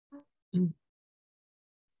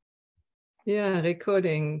Yeah,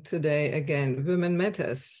 recording today again, Women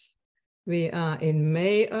Matters. We are in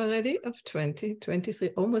May already of 2023,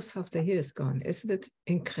 almost half the year is gone. Isn't it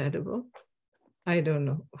incredible? I don't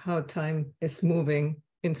know how time is moving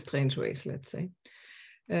in strange ways, let's say.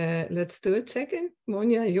 Let's do a check-in.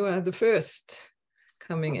 Monia, you are the first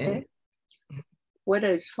coming in.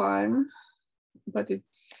 Weather is fine, but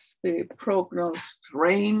it's the prognosed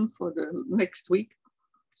rain for the next week,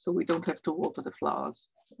 so we don't have to water the flowers.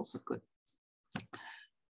 It's also good.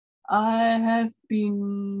 I have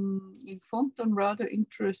been informed on rather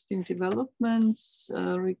interesting developments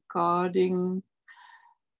regarding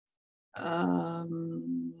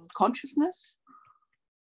consciousness.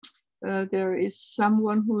 There is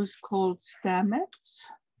someone who is called Stamets,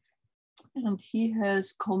 and he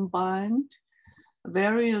has combined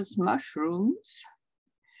various mushrooms,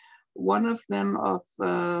 one of them of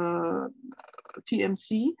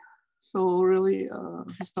TMC, so really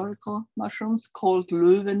historical mushrooms, called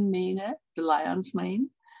Löwenmähne, the lion's mane.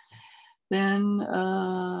 Then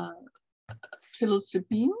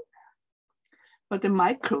psilocybin, but a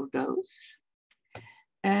microdose,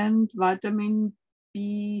 and vitamin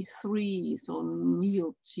B3, so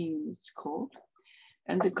niacin it's called.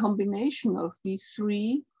 And the combination of these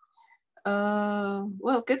three,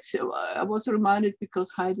 well, gets you. I was reminded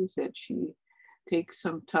because Heidi said she takes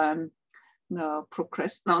some time now,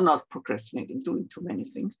 not procrastinating, doing too many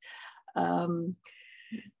things.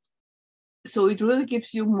 So it really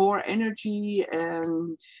gives you more energy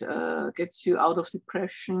and gets you out of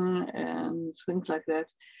depression and things like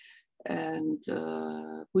that. And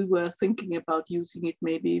we were thinking about using it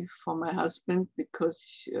maybe for my husband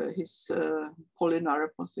because his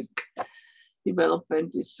polyneuropathic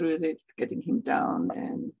development is really getting him down,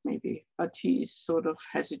 and maybe, but he is sort of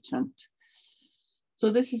hesitant.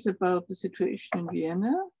 So this is about the situation in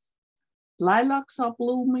Vienna. Lilacs are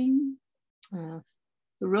blooming. The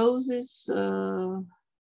roses,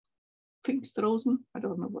 Pfingstrosen, I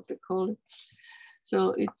don't know what they call it.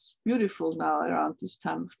 So it's beautiful now around this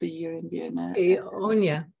time of the year in Vienna.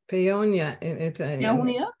 Peonia in Italian.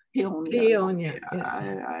 Peonia.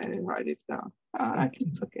 Yeah. I write it down. I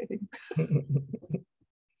keep forgetting.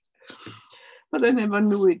 But I never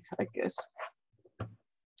knew it, I guess.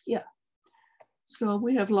 Yeah. So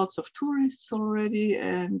we have lots of tourists already,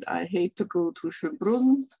 and I hate to go to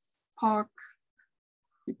Schönbrunn Park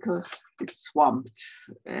because it's swamped.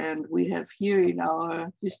 And we have here in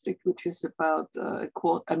our district, which is about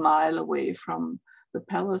a mile away from the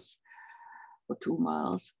palace, or 2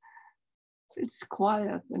 miles, it's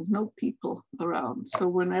quiet and no people around. So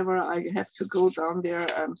whenever I have to go down there,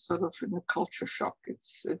 I'm sort of in a culture shock.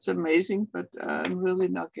 It's amazing, but I'm really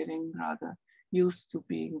not getting rather used to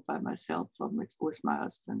being by myself or with my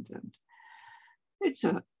husband. And it's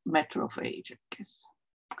a matter of age, I guess.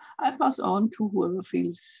 I pass on to whoever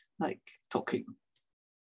feels like talking.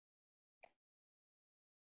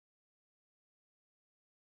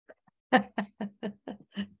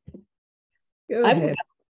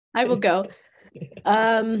 I will go.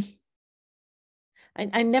 I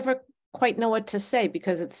never quite know what to say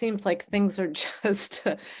because it seems like things are just,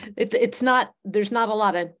 it's not, there's not a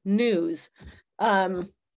lot of news.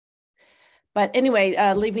 But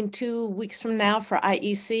anyway, leaving 2 weeks from now for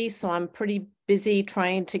IEC, so I'm pretty busy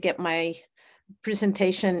trying to get my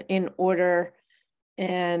presentation in order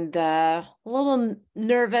and a little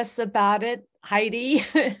nervous about it. Heidi,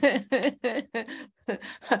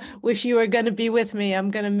 wish you were going to be with me.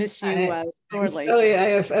 I'm going to miss you sorely. I'm sorry, I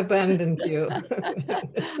have abandoned you.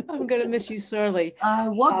 I'm going to miss you sorely.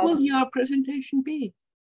 What will your presentation be?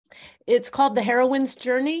 It's called The Heroine's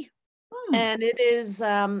Journey. And it is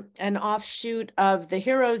an offshoot of The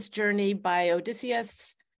Hero's Journey by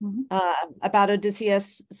Odysseus, about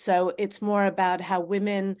Odysseus. So it's more about how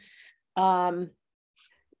women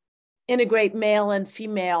integrate male and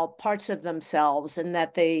female parts of themselves, and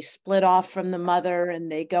that they split off from the mother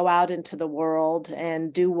and they go out into the world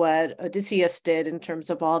and do what Odysseus did in terms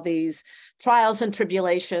of all these trials and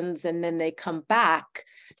tribulations. And then they come back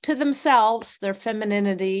to themselves, their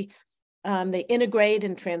femininity. They integrate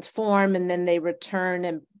and transform, and then they return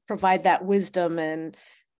and provide that wisdom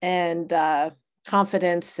and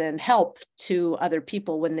confidence and help to other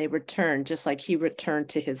people when they return, just like he returned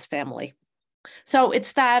to his family. So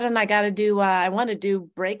it's that, and I got to do, I want to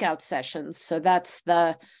do breakout sessions. So that's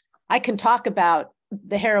I can talk about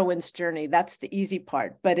the heroine's journey. That's the easy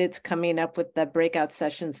part, but it's coming up with the breakout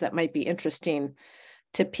sessions that might be interesting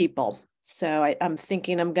to people. So I'm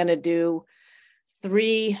thinking I'm going to do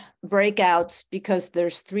 3 breakouts because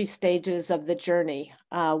there's 3 stages of the journey.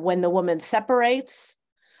 When the woman separates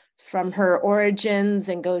from her origins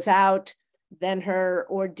and goes out, then her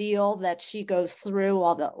ordeal that she goes through,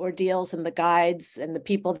 all the ordeals and the guides and the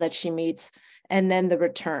people that she meets, and then the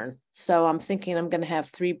return. So I'm thinking I'm going to have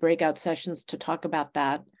 3 breakout sessions to talk about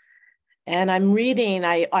that. And I'm reading,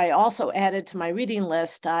 I also added to my reading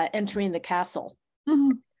list, Entering the Castle.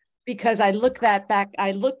 Mm-hmm. Because I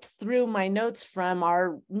looked through my notes from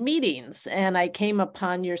our meetings and I came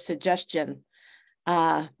upon your suggestion,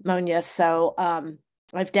 Monia. So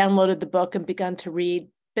I've downloaded the book and begun to read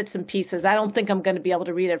bits and pieces. I don't think I'm going to be able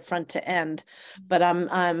to read it front to end, but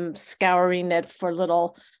I'm scouring it for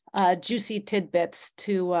little juicy tidbits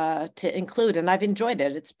to include, and I've enjoyed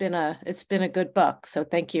it. It's been a good book. So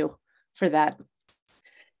thank you for that.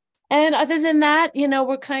 And other than that, you know,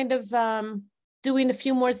 we're kind of doing a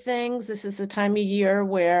few more things. This is a time of year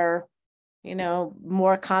where, you know,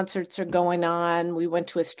 more concerts are going on. We went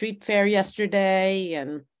to a street fair yesterday,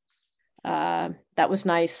 and that was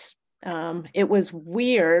nice. It was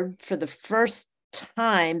weird. For the first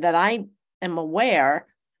time that I am aware,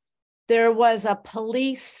 there was a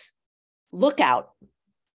police lookout.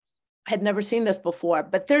 I had never seen this before,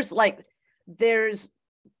 but there's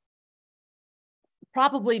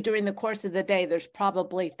probably during the course of the day, there's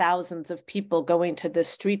probably thousands of people going to this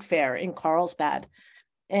street fair in Carlsbad.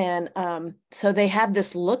 And so they have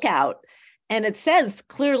this lookout, and it says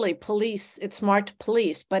clearly police, it's marked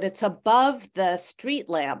police, but it's above the street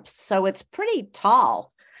lamps. So it's pretty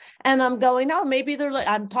tall. And I'm going, oh, maybe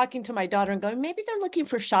I'm talking to my daughter and going, maybe they're looking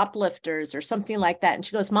for shoplifters or something like that. And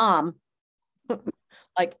she goes, Mom,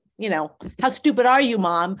 like, you know, how stupid are you,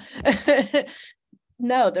 Mom?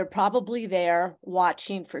 No, they're probably there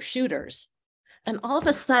watching for shooters. And all of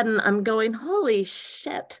a sudden I'm going, holy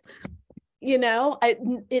shit. You know,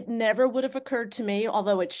 it never would have occurred to me,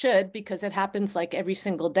 although it should, because it happens like every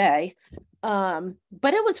single day. But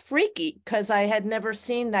it was freaky because I had never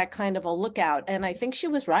seen that kind of a lookout. And I think she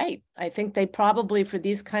was right. I think they probably, for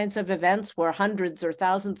these kinds of events where hundreds or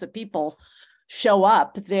thousands of people show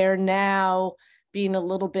up, they're now being a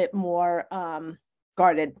little bit more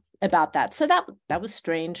guarded about that. So that was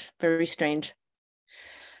strange, very strange.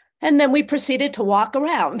 And then we proceeded to walk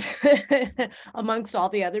around amongst all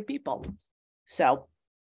the other people. So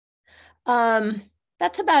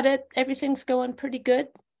that's about it. Everything's going pretty good.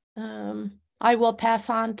 I will pass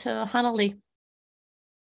on to Hanali.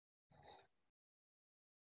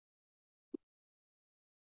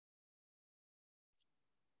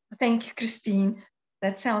 Thank you, Christine.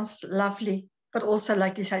 That sounds lovely, but also,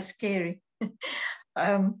 like you say, scary.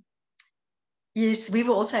 Yes, we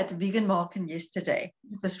were also at the vegan market yesterday.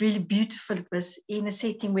 It was really beautiful. It was in a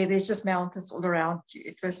setting where there's just mountains all around you.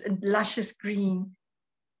 It was in luscious green.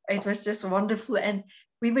 It was just wonderful. And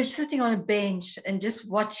we were sitting on a bench and just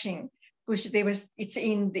watching. There's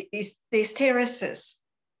terraces.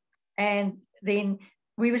 And then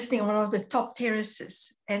we were sitting on one of the top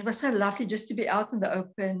terraces. And it was so lovely just to be out in the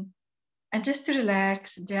open and just to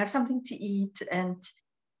relax and to have something to eat, and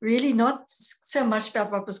really not so much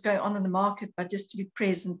about what was going on in the market, but just to be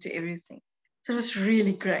present to everything. So it was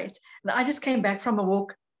really great. And I just came back from a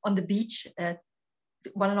walk on the beach,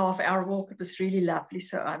 1.5 hour walk. It was really lovely.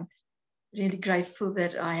 So I'm really grateful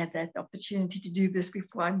that I had that opportunity to do this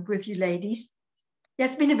before I'm with you ladies. Yeah,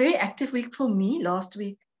 it's been a very active week for me. Last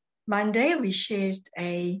week, Monday, we shared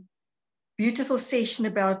a beautiful session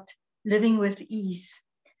about living with ease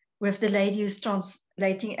with the lady who's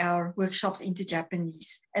translating our workshops into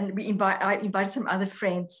Japanese. And I invited some other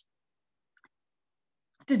friends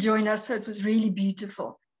to join us. So it was really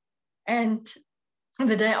beautiful. And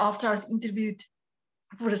the day after, I was interviewed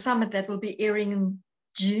for a summit that will be airing in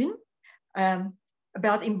June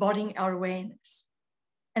about embodying our awareness.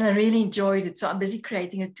 And I really enjoyed it. So I'm busy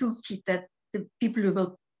creating a toolkit that the people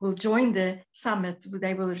who will join the summit,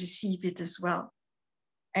 they will receive it as well.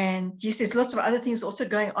 And yes, there's lots of other things also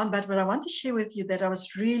going on, but what I want to share with you that I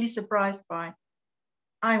was really surprised by,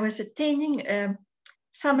 I was attending a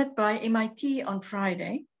summit by MIT on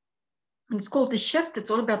Friday. And it's called The Shift. It's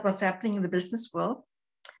all about what's happening in the business world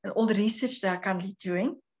and all the research they are currently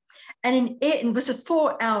doing. And it was a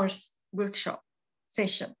 4 hours workshop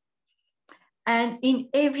session. And in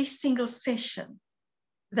every single session,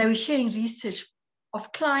 they were sharing research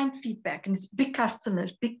of client feedback, and it's big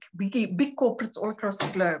customers, big corporates all across the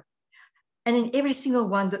globe. And in every single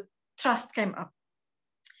one, the trust came up.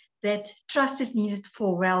 That trust is needed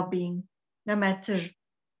for well-being, no matter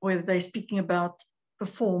whether they're speaking about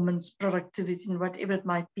performance, productivity, and whatever it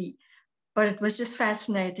might be. But it was just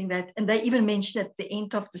fascinating that, and they even mentioned at the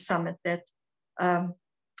end of the summit that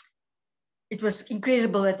it was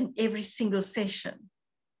incredible that in every single session,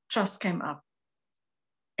 trust came up.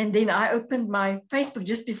 And then I opened my Facebook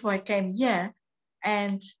just before I came here,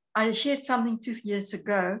 and I shared something 2 years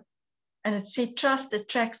ago, and it said, trust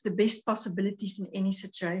attracts the best possibilities in any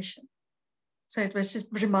situation. So it was just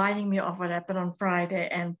reminding me of what happened on Friday,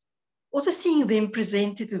 and also seeing them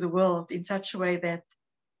presented to the world in such a way that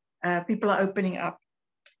people are opening up.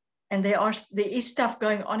 And there is stuff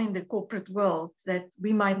going on in the corporate world that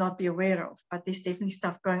we might not be aware of, but there's definitely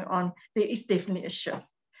stuff going on. There is definitely a shift.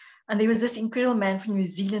 And there was this incredible man from New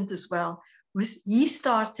Zealand as well. He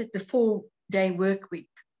started the 4-day work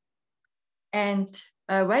week, and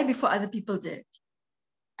way before other people did.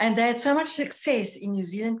 And they had so much success in New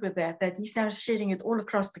Zealand with that he's now sharing it all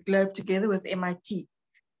across the globe together with MIT,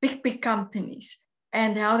 big companies,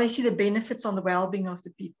 and how they see the benefits on the well-being of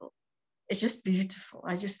the people. It's just beautiful.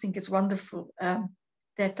 I just think it's wonderful,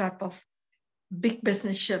 that type of big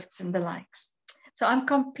business shifts and the likes. So I'm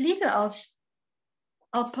complete.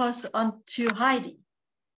 I'll pass on to Heidi.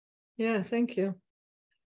 Yeah, thank you.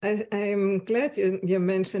 I'm glad you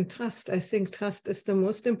mentioned trust. I think trust is the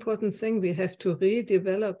most important thing we have to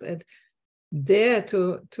redevelop and dare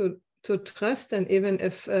to trust. And even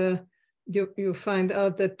if you find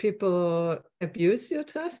out that people abuse your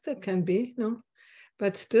trust, that can be, no,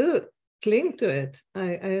 but still cling to it.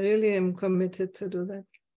 I really am committed to do that.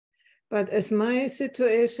 But as my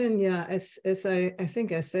situation, yeah, as I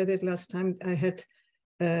think I said it last time, I had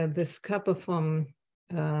this couple from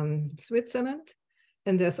Switzerland,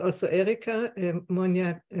 and there's also Erika.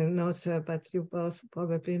 Monja knows her, but you both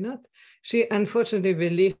probably not. She unfortunately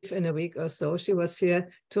will leave in a week or so. She was here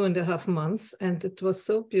 2.5 months, and it was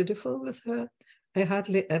so beautiful with her. I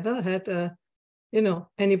hardly ever had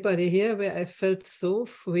anybody here where I felt so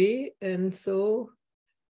free and so,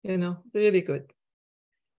 really good.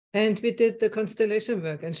 And we did the constellation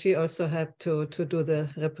work, and she also had to do the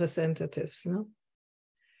representatives, no?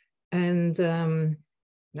 And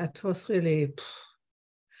that was really,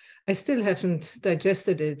 I still haven't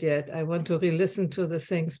digested it yet. I want to re-listen to the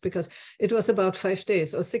things, because it was about 5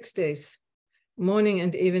 days or 6 days, morning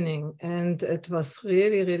and evening. And it was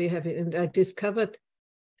really, really heavy. And I discovered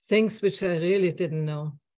things which I really didn't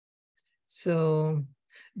know. So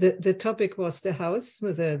the topic was the house,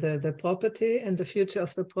 with the property and the future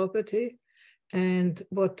of the property, and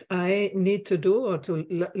what I need to do or to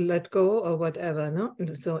let go or whatever, no?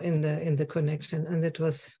 So in the connection, and it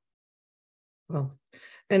was, well,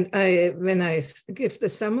 and when I give the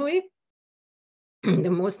summary, the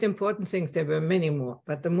most important things, there were many more,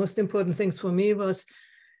 but the most important things for me was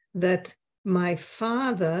that my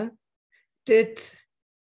father did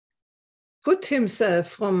put himself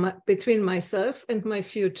from between myself and my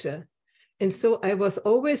future. And so I was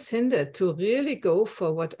always hindered to really go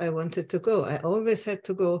for what I wanted to go. I always had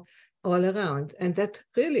to go all around. And that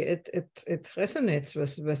really, it resonates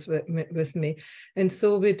with me. And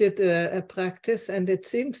so we did a practice, and it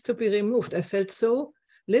seems to be removed. I felt so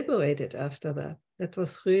liberated after that. That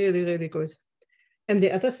was really, really good. And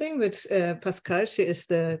the other thing, which Pascal, she is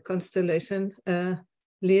the constellation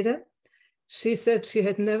leader, she said she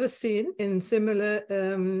had never seen in similar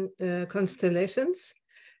constellations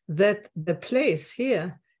that the place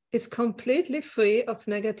here is completely free of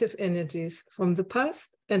negative energies from the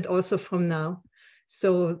past and also from now.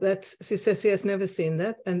 So that's, she says she has never seen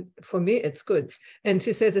that. And for me, it's good. And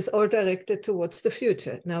she said it's all directed towards the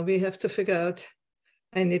future. Now we have to figure out,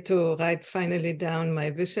 I need to write finally down my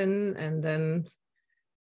vision and then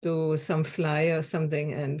do some flyer or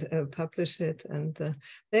something and publish it. And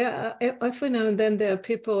there are, every now and then there are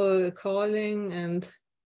people calling, and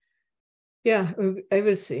yeah, I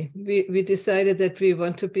will see. We decided that we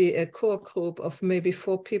want to be a core group of maybe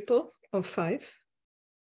 4 people or 5,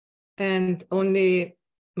 and only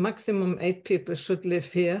maximum 8 people should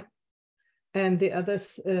live here, and the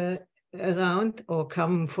others around or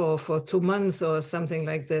come for 2 months or something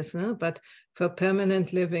like this, no? But for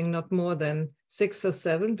permanent living, not more than 6 or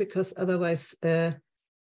 7, because otherwise the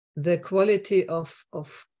quality of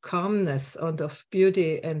calmness and of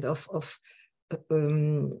beauty and of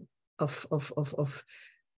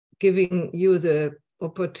giving you the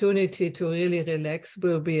opportunity to really relax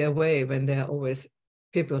will be away when there are always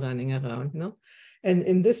people running around, no? And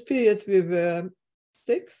in this period we were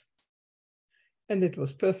 6, and it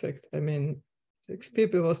was perfect. I mean, 6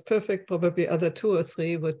 people was perfect. Probably other 2 or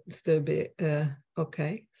 3 would still be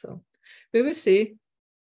okay. So we will see.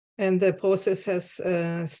 And the process has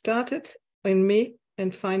started in me.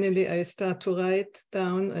 And finally, I start to write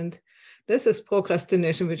down. And this is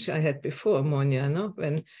procrastination, which I had before, Monja, no?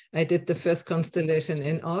 When I did the first constellation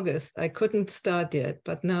in August, I couldn't start yet.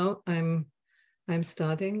 But now I'm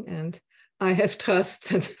starting, and I have trust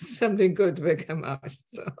that something good will come out.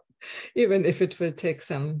 So even if it will take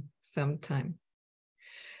some time.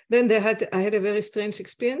 Then I had a very strange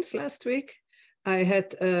experience last week. I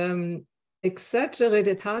had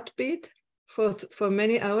exaggerated heartbeat for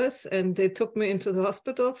many hours, and they took me into the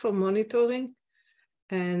hospital for monitoring,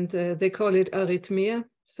 and they call it arrhythmia.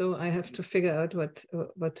 So I have to figure out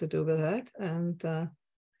what to do with that. And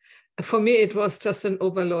for me, it was just an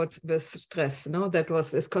overload with stress. No, that was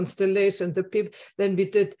this constellation. The people. Then we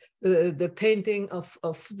did the painting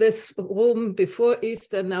of this room before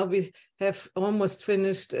Easter. Now we have almost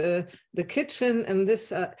finished the kitchen and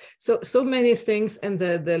this. So many things, and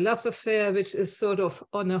the love affair, which is sort of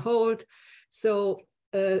on a hold. So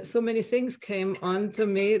many things came on to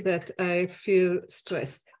me that I feel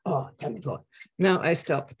stressed. Oh, thank God. Now I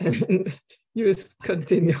stop and you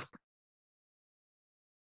continue.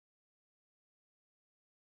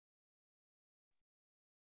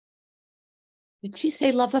 Did she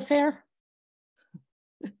say love affair?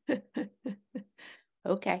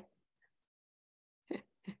 Okay.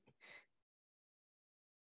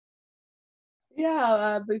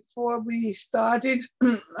 Yeah, before we started,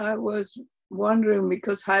 I was wondering,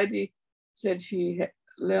 because Heidi said she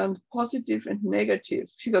learned positive and negative.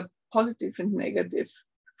 She got positive and negative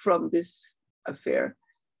from this affair.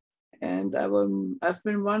 And I've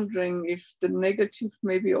been wondering if the negative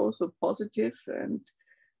may be also positive, and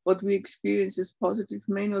what we experience as positive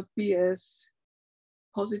may not be as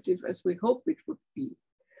positive as we hope it would be.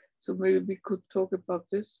 So maybe we could talk about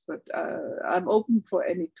this, but I'm open for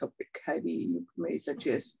any topic. Heidi, you may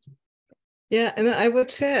suggest. Yeah, and I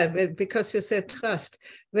would share, because you said trust.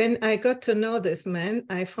 When I got to know this man,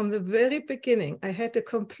 from the very beginning, I had a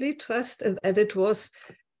complete trust, and it was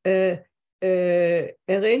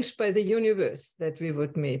arranged by the universe that we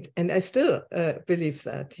would meet. And I still believe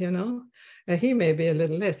that, you know. He may be a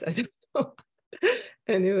little less, I don't know.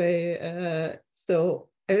 Anyway, so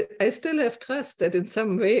I still have trust that in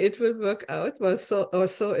some way it will work out. Well,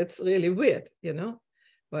 so it's really weird, you know,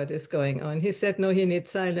 what is going on. He said, no, he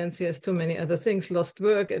needs silence. He has too many other things, lost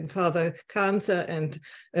work and father cancer and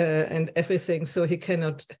everything. So he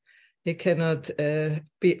cannot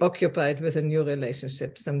be occupied with a new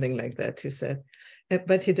relationship, something like that, he said.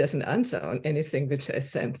 But he doesn't answer on anything which I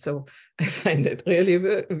sent. So I find it really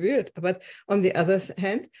weird. But on the other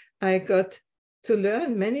hand, I got to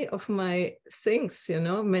learn many of my things, you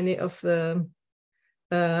know, many of the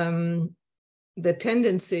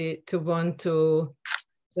tendency to want to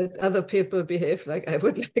let other people behave like I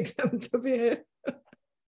would like them to behave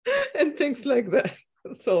and things like that.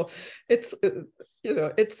 So it's, you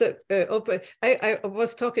know, it's open. I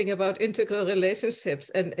was talking about integral relationships,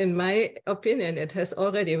 and in my opinion, it has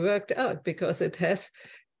already worked out, because it has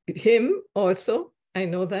him also, I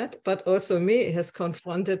know that, but also me has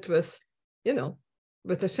confronted with, you know,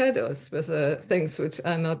 with the shadows, with the things which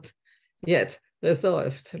are not yet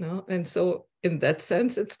resolved, you know. And so in that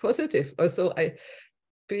sense, it's positive. Also,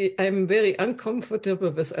 I'm very uncomfortable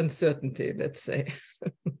with uncertainty, let's say.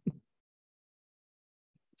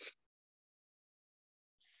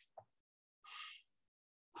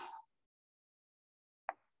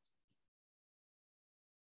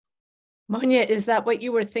 Monia, is that what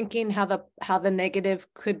you were thinking? How the negative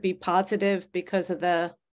could be positive because of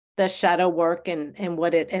the shadow work and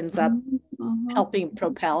what it ends up helping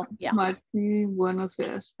propel? This might be one of the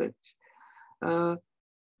aspects.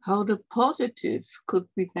 How the positive could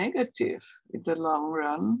be negative in the long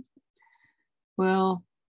run. Well,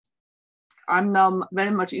 I'm now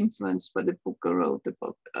very much influenced by the book I wrote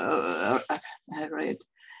about, I read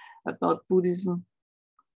about Buddhism.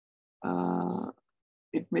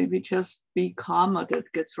 It may be just be karma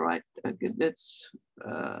that gets right, that's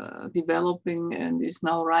developing and is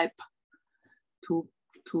now ripe to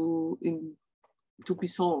be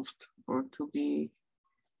solved, or to be,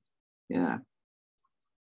 yeah.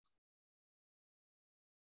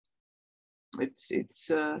 It's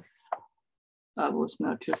I was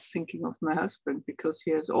not just thinking of my husband, because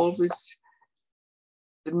he has always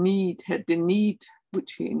had the need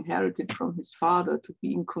which he inherited from his father to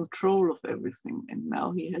be in control of everything, and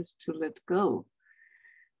now he has to let go,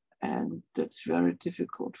 and that's very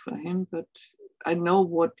difficult for him. But I know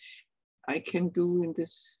what I can do in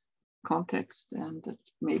this context, and that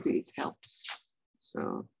maybe it helps.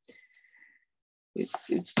 So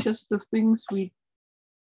it's just the things we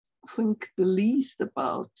think the least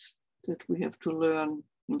about that we have to learn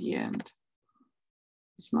in the end,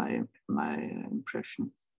 is my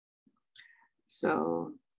impression.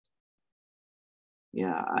 So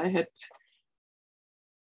yeah, I had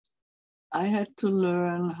to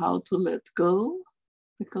learn how to let go,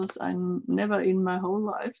 because I never in my whole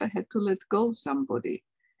life I had to let go somebody.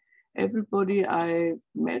 everybody I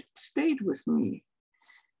met stayed with me.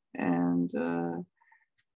 And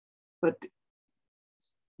but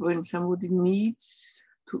when somebody needs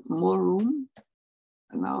more room,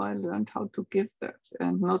 now I learned how to give that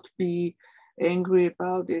and not be angry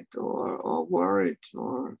about it or worried,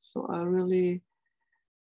 or so I really,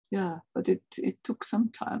 yeah, but it took some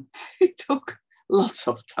time. It took lots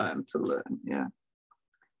of time to learn, yeah.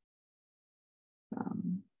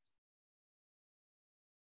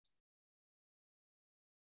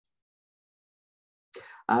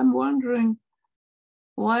 I'm wondering,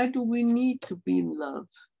 why do we need to be in love?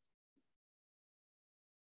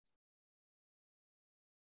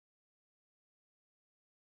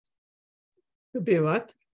 To be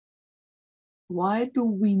what? Why do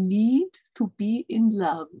we need to be in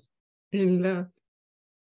love? In love.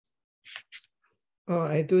 Oh,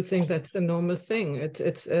 I do think that's a normal thing. It's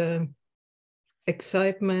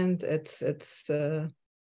excitement. It's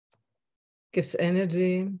gives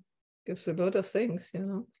energy, gives a lot of things, you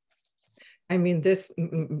know. I mean, this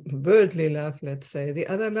worldly love, let's say. The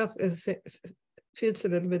other love feels a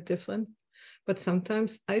little bit different, but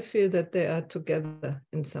sometimes I feel that they are together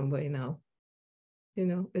in some way now. You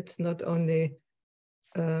know, it's not only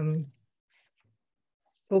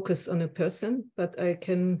focused on a person, but I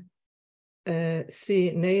can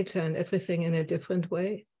see nature and everything in a different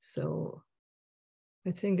way. So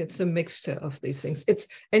I think it's a mixture of these things. It's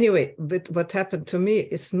anyway, but what happened to me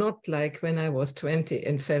is not like when I was 20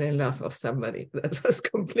 and fell in love with somebody. That was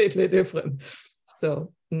completely different.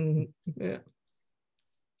 So yeah.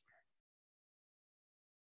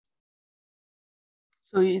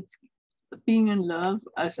 So it's being in love,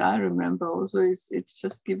 as I remember also, it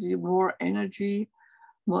just gives you more energy,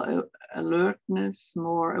 more alertness,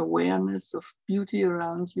 more awareness of beauty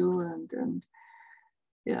around you, and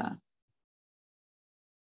yeah.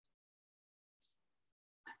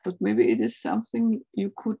 But maybe it is something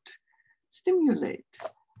you could stimulate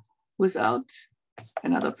without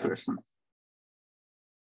another person.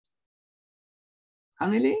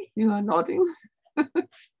 Anneli, you are nodding.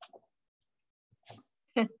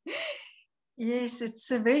 Yes,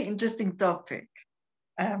 it's a very interesting topic.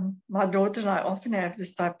 My daughter and I often have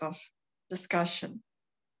this type of discussion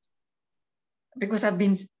because I've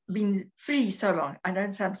been free so long. I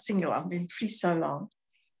don't say I'm single, I've been free so long.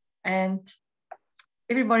 And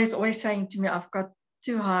everybody's always saying to me, I've got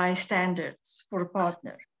too high standards for a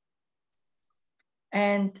partner.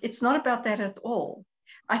 And it's not about that at all.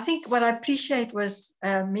 I think what I appreciate was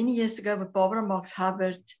many years ago with Barbara Marx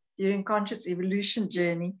Hubbard during Conscious Evolution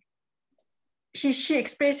Journey, she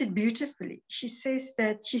expressed it beautifully. She said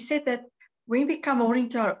that when we come more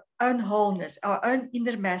into our own wholeness, our own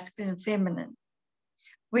inner masculine and feminine,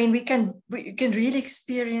 when we can really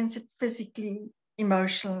experience it physically,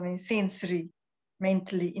 emotionally, sensory,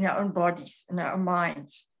 mentally, in our own bodies, in our own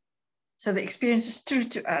minds. So the experience is true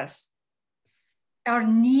to us. Our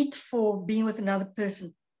need for being with another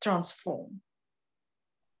person transform.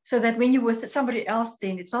 So that when you're with somebody else,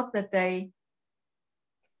 then it's not that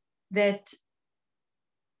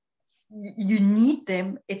you need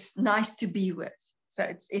them, it's nice to be with. So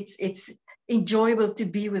it's enjoyable to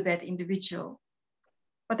be with that individual.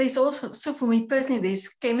 But there's also, so for me personally, there's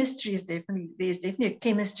definitely a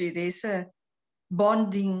chemistry, there's a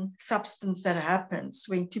bonding substance that happens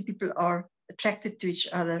when two people are attracted to each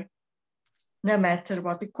other, no matter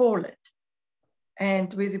what we call it.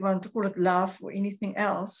 And whether you want to call it love or anything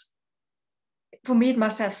else, for me, it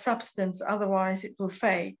must have substance, otherwise it will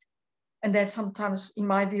fade. And that's sometimes, in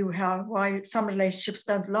my view, why some relationships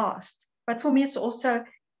don't last. But for me, it's also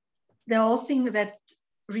the whole thing that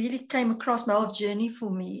really came across my whole journey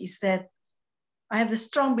for me is that I have the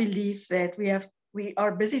strong belief that we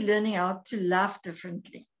are busy learning how to love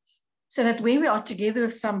differently. So that when we are together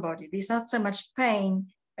with somebody, there's not so much pain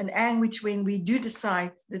and anguish when we do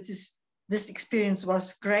decide that this experience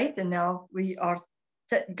was great and now we are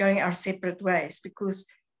going our separate ways, because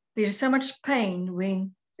there's so much pain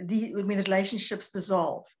when the relationships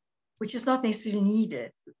dissolve, which is not necessarily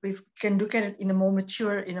needed. We can look at it in a more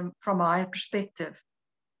mature, from a higher perspective,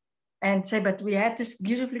 and say, but we had this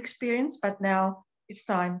beautiful experience, but now it's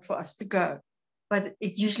time for us to go. But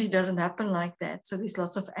it usually doesn't happen like that. So there's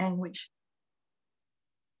lots of anguish.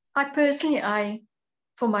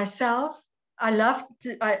 For myself,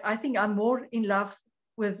 I think I'm more in love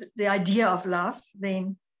with the idea of love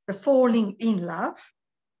than the falling in love,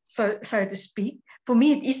 so to speak. For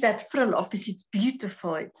me, it is that thrill. Obviously, it's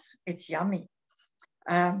beautiful. It's yummy.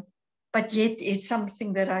 But yet it's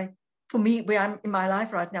something that for me, where I'm in my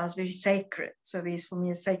life right now is very sacred. So there's for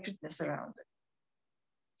me a sacredness around it.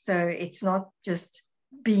 So it's not just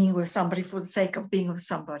being with somebody for the sake of being with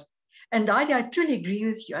somebody. And I truly agree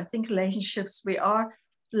with you. I think relationships are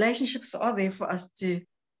there for us to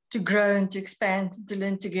grow and to expand, to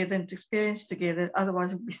learn together and to experience together.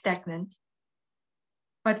 Otherwise, we'll be stagnant.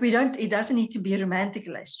 But it doesn't need to be a romantic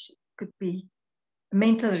relationship. It could be a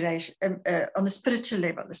mental relation, on a spiritual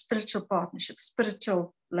level, a spiritual partnership,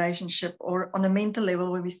 spiritual relationship, or on a mental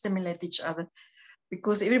level where we stimulate each other.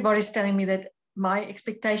 Because everybody's telling me that my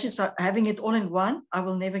expectations are having it all in one, I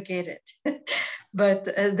will never get it. But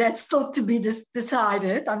that's still to be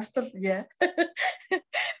decided. I'm still here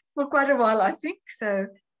for quite a while, I think. So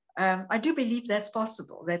I do believe that's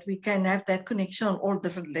possible, that we can have that connection on all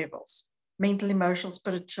different levels, mental, emotional,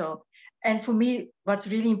 spiritual. And for me, what's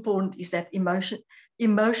really important is that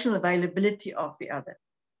emotional availability of the other.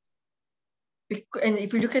 And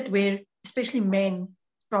if we look at where, especially men,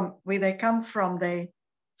 from where they come from,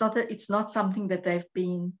 it's not something that they've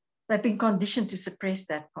been conditioned to suppress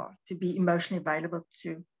that part, to be emotionally available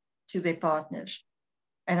to their partners.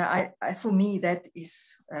 And for me, that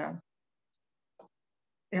is,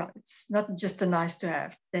 it's not just a nice to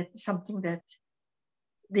have. That's something that,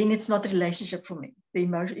 then it's not a relationship for me.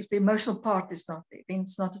 If the emotional part is not there, then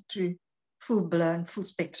it's not a true, full-blown,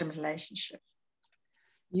 full-spectrum relationship.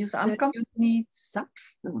 You said you need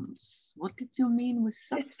substance. What did you mean with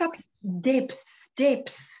substance? Depth.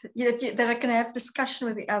 That I can have discussion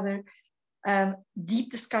with the other, deep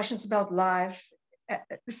discussions about life,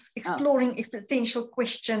 exploring existential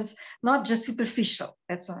questions, not just superficial.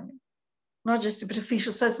 That's what I mean. Not just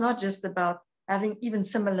superficial. So it's not just about having even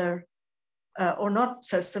similar or not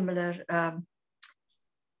so similar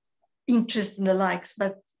interest in the likes,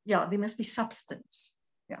 but yeah, there must be substance.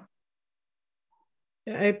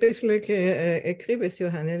 I basically agree with you,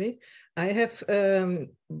 Hanneli. I have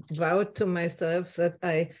vowed to myself that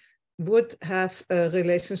I would have a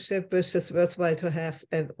relationship which is worthwhile to have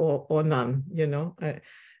or none,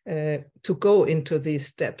 to go into these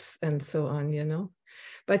steps and so on,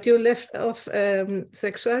 But you left off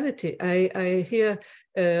sexuality. I hear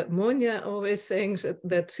Monia always saying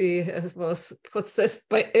that she was possessed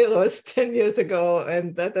by Eros 10 years ago,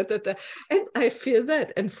 and and I feel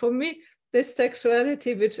that. And for me, this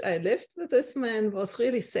sexuality which I lived with this man was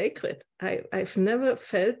really sacred. I've never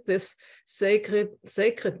felt this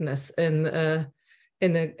sacredness in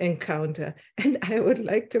an encounter, and I would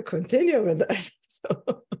like to continue with that.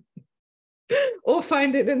 So. Or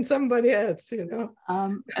find it in somebody else,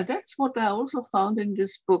 That's what I also found in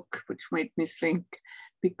this book, which made me think,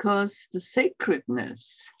 because the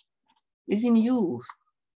sacredness is in you.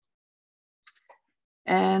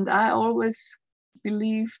 And I always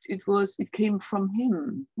believed it came from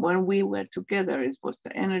him when we were together. It was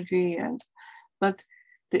the energy, but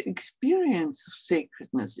the experience of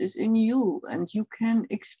sacredness is in you, and you can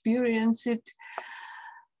experience it,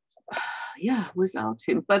 without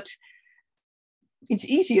him. But it's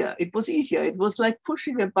easier. It was easier. It was like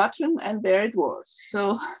pushing a button, and there it was.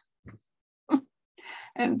 So,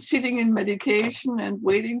 and sitting in medication and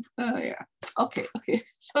waiting. Okay.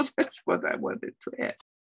 So that's what I wanted to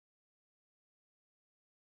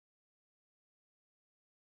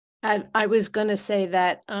add. I was going to say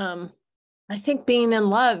that I think being in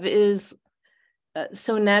love is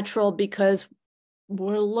so natural because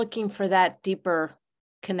we're looking for that deeper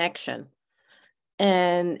connection.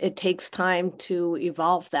 And it takes time to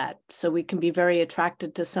evolve that. So we can be very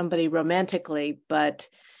attracted to somebody romantically, but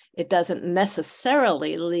it doesn't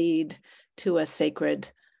necessarily lead to a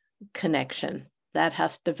sacred connection. That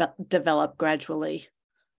has to develop gradually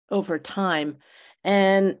over time.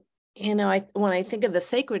 And when I think of the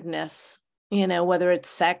sacredness, whether it's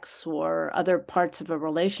sex or other parts of a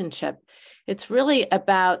relationship, it's really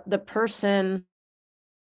about the person,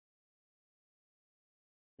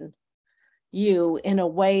 you, in a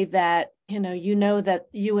way that, that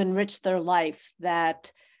you enrich their life,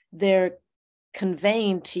 that they're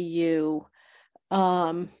conveying to you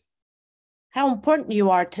how important you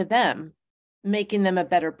are to them, making them a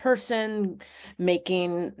better person,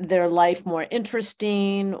 making their life more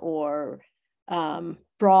interesting or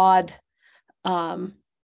broad.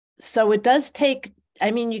 So it does take,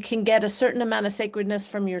 you can get a certain amount of sacredness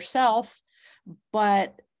from yourself,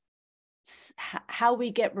 but how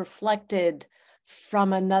we get reflected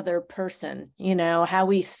from another person, how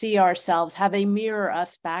we see ourselves, how they mirror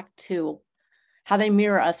us back,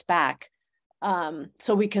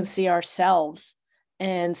 so we can see ourselves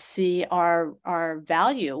and see our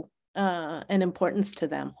value and importance to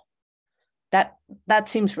them. That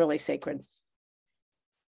seems really sacred.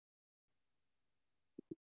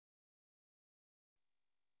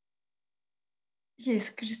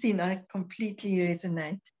 Yes, Christine, I completely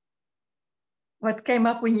resonate. what came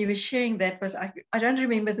up when you were sharing that was, I don't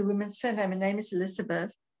remember the woman's surname. Her name is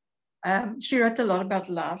Elizabeth. She wrote a lot about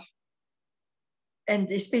love, and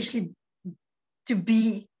especially to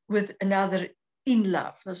be with another in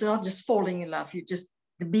love. So not just falling in love, you just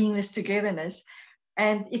the beingness, togetherness.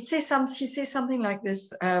 And it says something. She says something like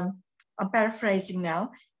this. I'm paraphrasing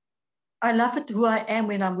now. I love it who I am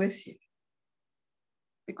when I'm with you,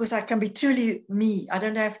 because I can be truly me. I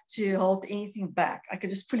don't have to hold anything back. I can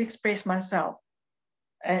just fully express myself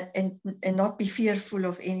and not be fearful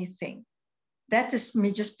of anything. That is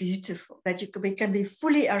me just beautiful, that we can be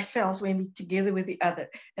fully ourselves when we're together with the other.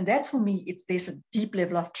 And that for me, there's a deep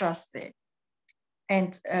level of trust there.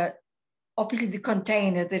 And obviously the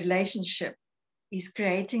container, the relationship is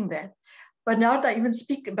creating that. But now that I even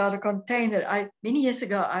speak about a container, many years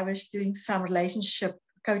ago, I was doing some relationship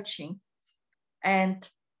coaching, and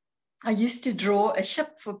I used to draw a ship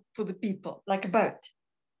for the people, like a boat.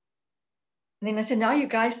 And then I said, now you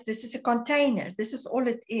guys, this is a container. This is all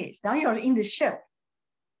it is. Now you're in the ship.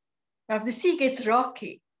 Now if the sea gets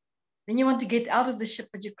rocky, then you want to get out of the ship,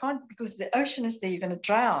 but you can't because the ocean is there, you're going to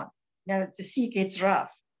drown. Now the sea gets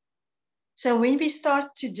rough. So when we start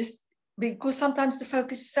to just, because sometimes the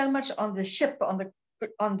focus is so much on the ship, on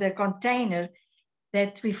the container,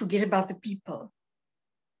 that we forget about the people.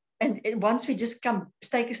 And once we just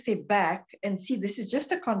take a step back and see this is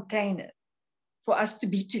just a container for us to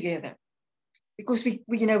be together. Because we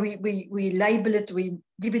label it, we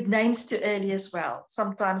give it names too early as well.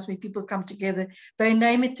 Sometimes when people come together, they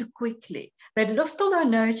name it too quickly. They still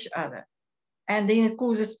don't know each other. And then it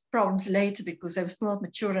causes problems later because they're still not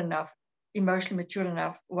mature enough, emotionally mature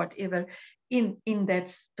enough, whatever, in that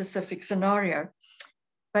specific scenario.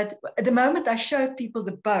 But at the moment I showed people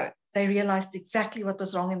the boat, they realized exactly what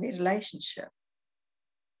was wrong in their relationship.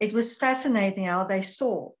 It was fascinating how they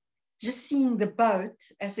saw just seeing the boat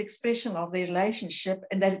as an expression of their relationship,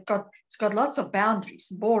 and that it's got lots of boundaries,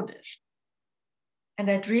 borders. And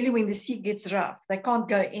that really when the sea gets rough, they can't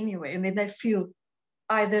go anywhere. And then they feel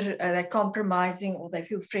either they're compromising or they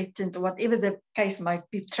feel threatened or whatever the case might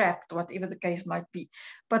be, trapped, whatever the case might be.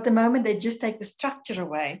 But the moment they just take the structure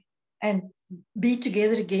away and be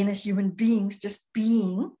together again as human beings, just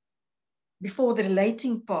being before the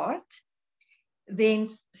relating part, then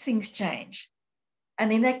things change.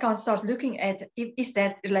 And then they can start looking at, is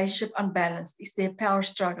that relationship unbalanced? Is there a power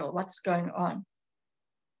struggle? What's going on?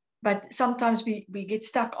 But sometimes we get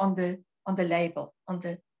stuck on the label, on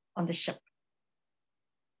the ship.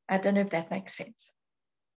 I don't know if that makes sense.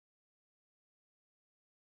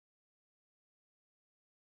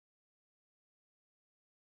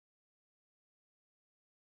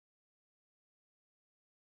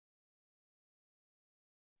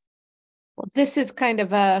 Well, this is kind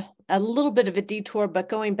of a little bit of a detour, but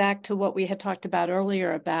going back to what we had talked about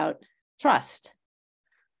earlier about trust.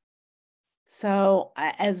 So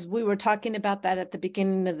as we were talking about that at the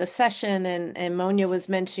beginning of the session, and Monia was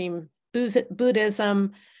mentioning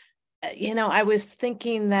Buddhism, I was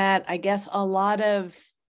thinking that I guess a lot of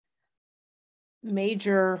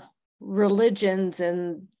major religions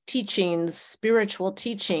and teachings, spiritual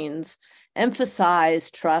teachings, emphasize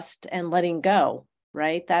trust and letting go,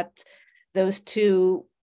 right? That those two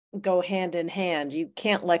go hand in hand. You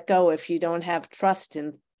can't let go if you don't have trust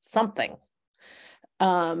in something.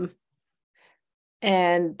 And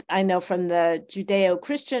I know from the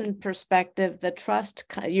Judeo-Christian perspective, the trust,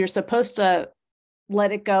 you're supposed to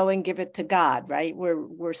let it go and give it to God, right?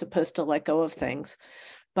 We're supposed to let go of things.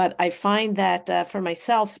 But I find that for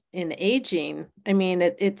myself in aging, I mean,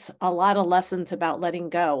 it's a lot of lessons about letting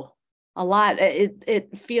go. A lot.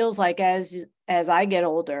 It feels like as I get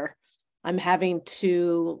older, I'm having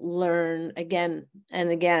to learn again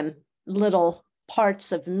and again, little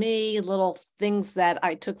parts of me, little things that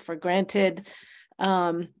I took for granted,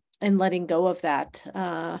 and letting go of that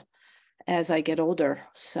as I get older.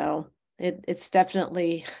 So it's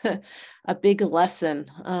definitely a big lesson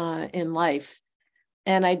in life.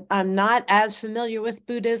 And I'm not as familiar with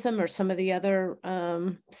Buddhism or some of the other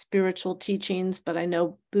spiritual teachings, but I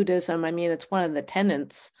know Buddhism, I mean, it's one of the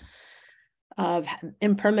tenets of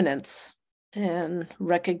impermanence and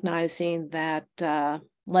recognizing that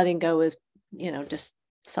letting go is, just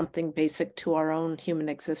something basic to our own human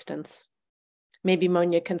existence. Maybe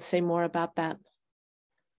Monia can say more about that.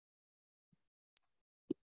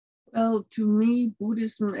 Well, to me,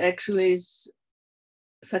 Buddhism actually is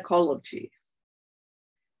psychology.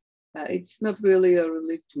 It's not really a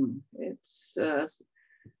religion. It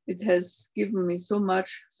has given me so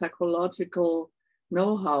much psychological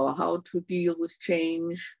know-how, how to deal with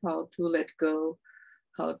change, how to let go,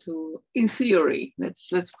 how to, in theory, let's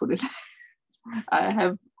put it. I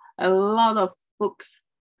have a lot of books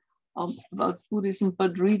about Buddhism,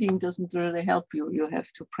 but reading doesn't really help you. You have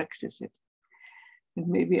to practice it. And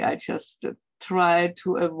maybe I just try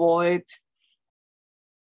to avoid.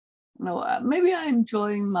 No, maybe I'm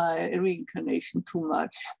enjoying my reincarnation too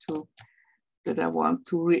much that I want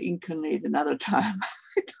to reincarnate another time.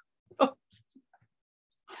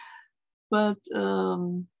 But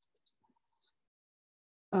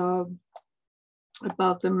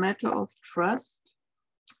about the matter of trust,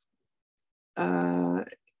 I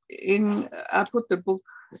put the book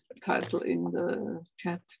title in the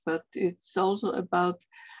chat, but it's also about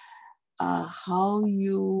how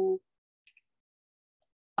you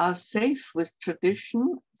are safe with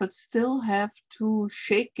tradition, but still have to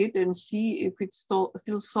shake it and see if it's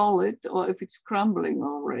still solid or if it's crumbling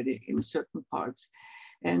already in certain parts.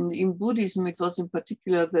 And in Buddhism, it was in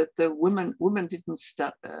particular that the women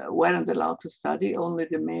weren't allowed to study. Only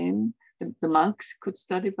the men, the monks could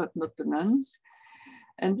study, but not the nuns.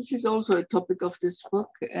 And this is also a topic of this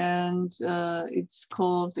book. And it's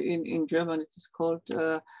called, in German, it is called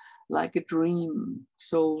Like a Dream.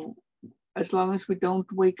 So as long as we don't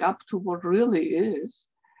wake up to what really is,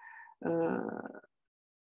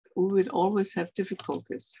 we will always have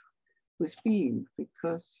difficulties with being,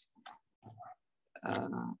 because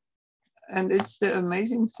and it's the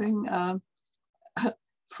amazing thing,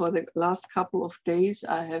 for the last couple of days,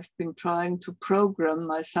 I have been trying to program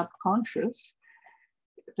my subconscious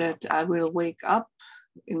that I will wake up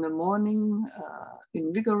in the morning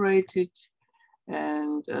invigorated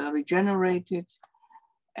and regenerated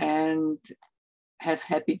and have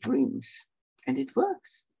happy dreams. And it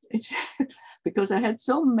works. It's because I had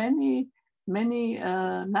so many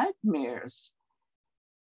nightmares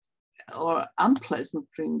or unpleasant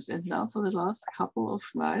dreams, and now for the last couple of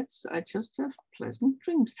nights I just have pleasant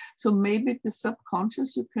dreams. So maybe the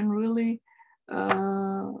subconscious, you can really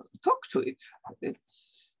talk to it.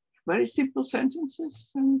 It's very simple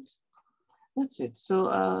sentences and that's it.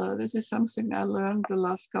 So this is something I learned the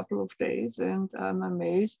last couple of days, and I'm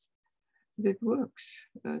amazed that it works.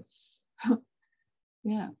 That's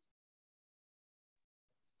yeah.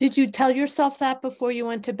 Did you tell yourself that before you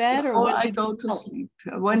went to bed? Or when I go to sleep?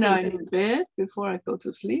 When I'm in bed, before I go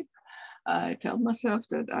to sleep, I tell myself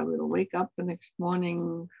that I will wake up the next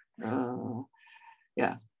morning.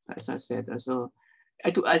 Yeah, as I said. So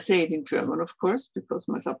I say it in German, of course, because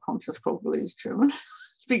my subconscious probably is German,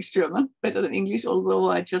 speaks German better than English, although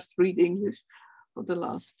I just read English for the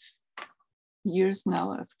last years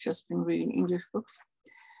now. I've just been reading English books.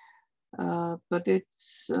 But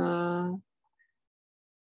it's,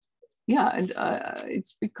 yeah, and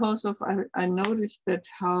it's because of, I noticed that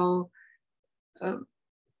how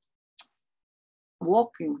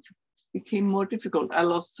walking became more difficult. I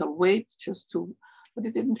lost some weight but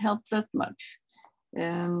it didn't help that much.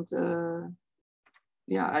 And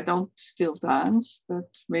yeah, I don't still dance, but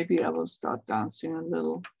maybe I will start dancing a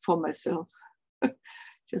little for myself,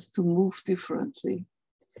 just to move differently.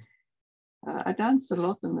 I danced a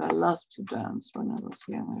lot and I loved to dance when I was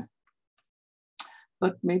younger.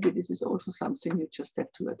 But maybe this is also something you just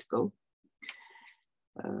have to let go.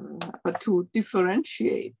 But to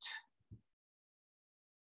differentiate,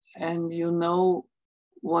 and you know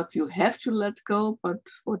what you have to let go, but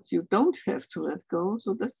what you don't have to let go.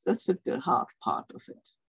 So that's the hard part of it.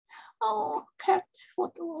 Oh, cat,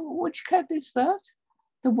 which cat is that?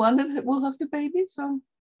 The one that will have the babies? Or?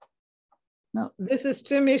 No. This is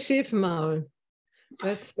Jimmy Schiefmaul.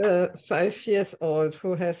 That's 5 years old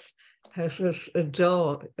who has a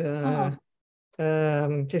jaw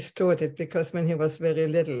distorted because when he was very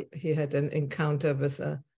little, he had an encounter with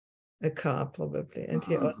a car probably, and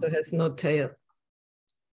he also has no tail.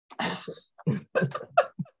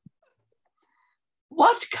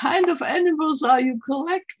 What kind of animals are you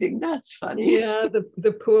collecting? That's funny. Yeah,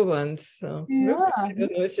 the poor ones. So yeah. I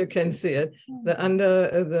don't know if you can see it.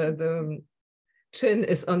 The chin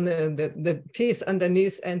is on the teeth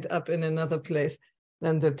underneath end up in another place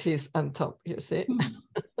than the teeth on top, you see.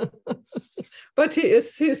 But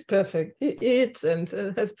he's perfect. He eats and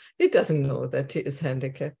he doesn't know that he is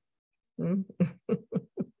handicapped.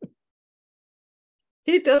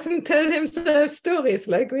 He doesn't tell himself stories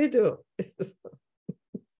like we do.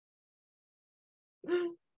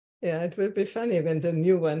 Yeah, it will be funny when the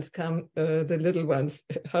new ones come, the little ones,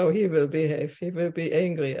 how he will behave. He will be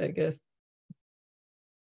angry, I guess.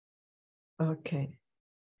 Okay.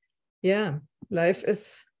 Yeah, life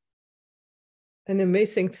is an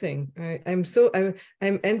amazing thing. I'm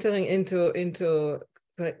entering into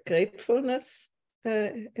gratefulness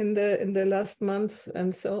in the last months,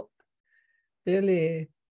 and so really,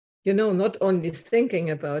 not only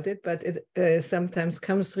thinking about it, but it sometimes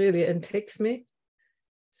comes really and takes me.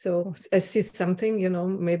 So I see something, you know,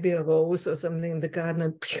 maybe a rose or something in the garden,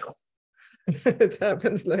 and it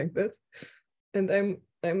happens like this. And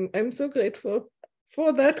I'm so grateful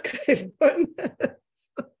for that gratefulness.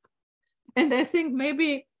 And I think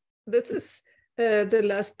maybe this is the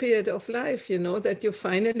last period of life, you know, that you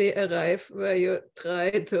finally arrive where you try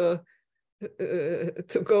to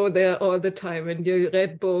go there all the time, and you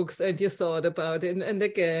read books and you thought about it and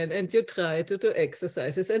again, and you try to do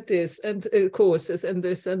exercises and this and courses and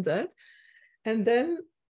this and that. And then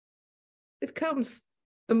it comes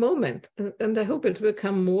a moment, and I hope it will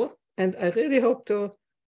come more. And I really hope to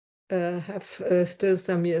have still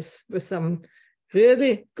some years with some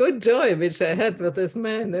really good joy, which I had with this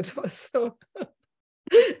man. That was so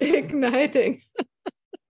igniting.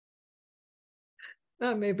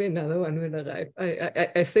 Maybe another one will arrive.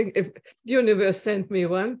 I think if the universe sent me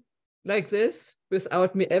one like this,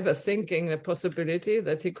 without me ever thinking the possibility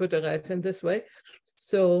that he could arrive in this way,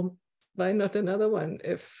 so why not another one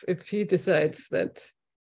if he decides that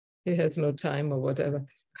he has no time or whatever?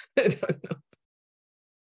 I don't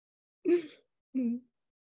know.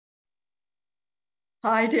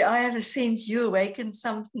 Heidi, I have a sense you awakened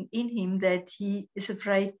something in him that he is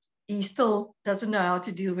afraid he still doesn't know how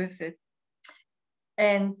to deal with it.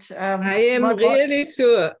 And I am really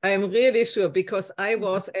sure. I'm really sure, because I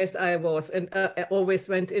was as I was, and I always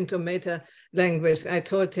went into meta language. I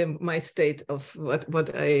told him my state of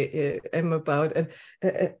what I am about, and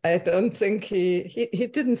I don't think he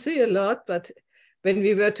didn't see a lot, but when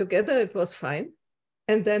we were together, it was fine,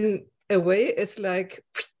 and then away is like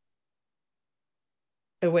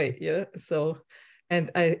away, yeah. So, and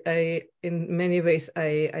I in many ways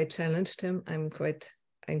I challenged him. I'm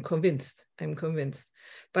convinced.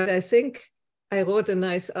 But I think I wrote a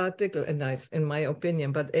nice article, nice in my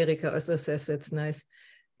opinion, but Erika also says it's nice.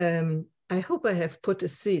 I hope I have put a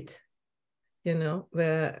seed, you know,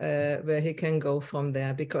 where he can go from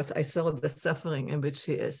there, because I saw the suffering in which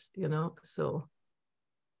he is, you know. So,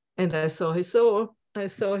 and I saw his soul. I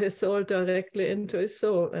saw his soul directly into his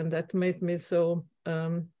soul, and that made me so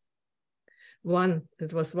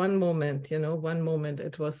it was one moment, you know, one moment.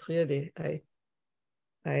 It was really,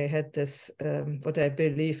 I had this, what I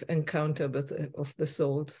believe, encounter of the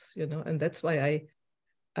souls, you know, and that's why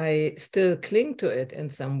I still cling to it in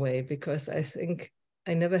some way, because I think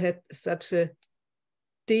I never had such a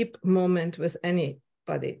deep moment with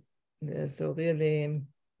anybody. So really,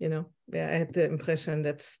 you know, where I had the impression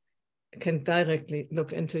that I can directly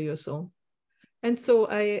look into your soul. And so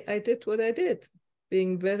I did what I did,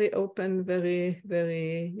 being very open, very,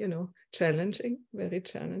 very, you know, very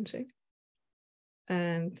challenging.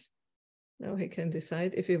 And now he can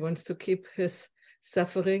decide if he wants to keep his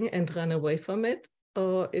suffering and run away from it,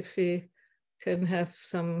 or if he can have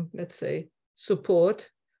some, let's say, support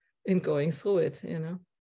in going through it, you know.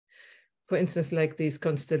 For instance, like these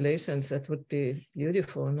constellations, that would be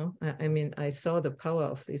beautiful, no? I mean, I saw the power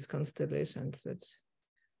of these constellations, which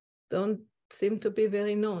don't seem to be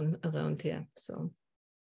very known around here. So,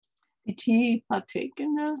 did he partake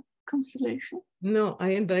in the constellation? No,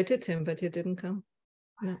 I invited him, but he didn't come.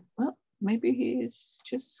 No. Well, maybe he is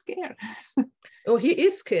just scared. Oh, he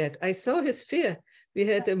is scared. I saw his fear. We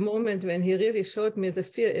had a moment when he really showed me the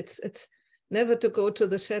fear. It's never to go to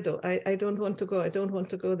the shadow. I don't want to go. I don't want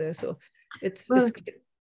to go there. So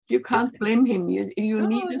you can't blame him. You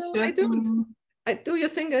need a certain. I don't. Do you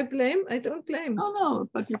think I blame? I don't blame. No,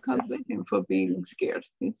 but you can't blame him for being scared.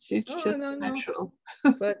 It's just natural.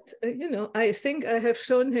 But you know, I think I have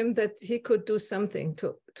shown him that he could do something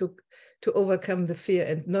to overcome the fear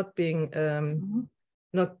and not being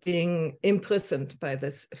imprisoned by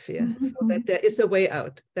this fear. So that there is a way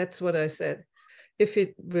out. That's what I said. If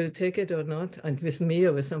he will take it or not, and with me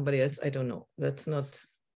or with somebody else, I don't know. That's not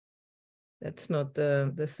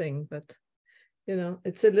the thing. But you know,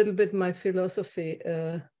 it's a little bit my philosophy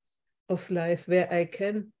of life, where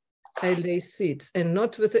I lay seeds, and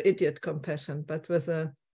not with the idiot compassion, but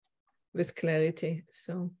with clarity.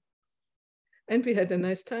 So, and we had a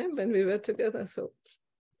nice time when we were together. So,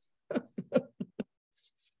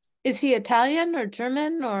 is he Italian or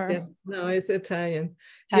German or? Yeah, no, he's Italian.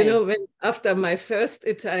 You know, when after my first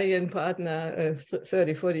Italian partner,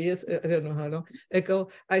 30, 40 years, I don't know how long ago,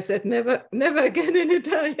 I said, never again in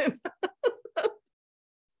Italian.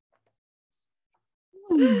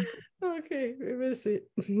 Okay, we will see.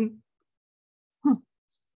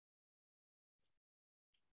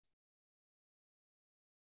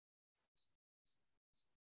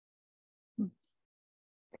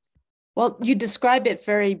 Well, you describe it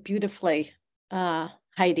very beautifully,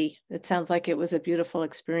 Heidi. It sounds like it was a beautiful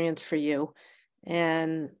experience for you.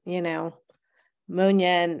 And, you know, Munya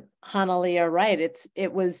and Hanali are right.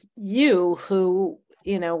 It was you who,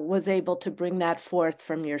 was able to bring that forth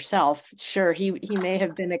from yourself. Sure, he may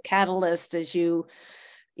have been a catalyst as you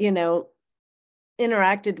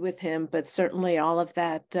interacted with him, but certainly all of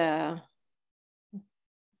that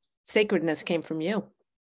sacredness came from you.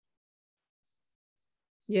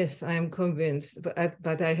 Yes, I'm convinced,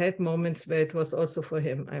 but I had moments where it was also for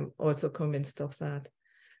him. I'm also convinced of that.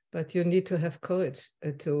 But you need to have courage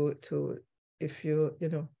to if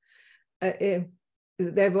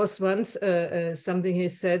there was once something he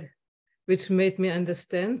said which made me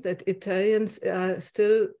understand that Italians are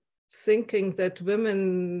still thinking that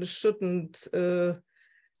women shouldn't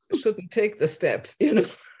take the steps, and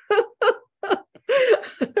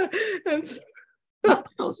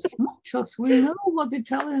Machos. We know what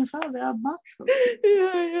Italians are. They are machos.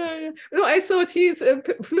 Yeah. No, I thought he's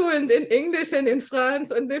fluent in English and in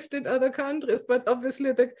France and lived in other countries, but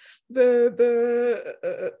obviously the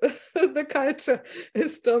culture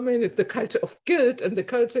is dominant. The culture of guilt and the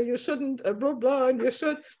culture you shouldn't blah blah and you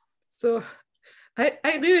should. So I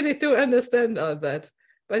really do understand all that,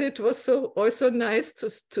 but it was also nice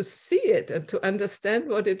to see it and to understand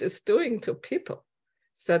what it is doing to people.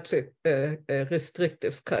 Such a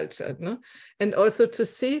restrictive culture, no? And also to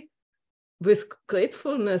see with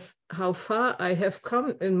gratefulness how far I have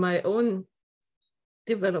come in my own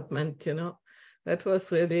development, that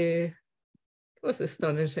was really,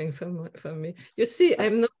 astonishing for me. You see,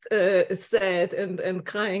 I'm not sad and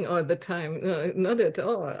crying all the time. No, not at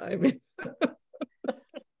all. I mean,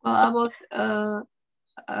 well,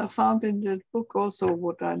 I found in the book also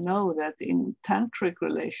what I know, that in tantric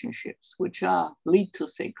relationships, which lead to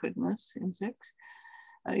sacredness in sex,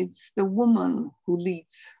 it's the woman who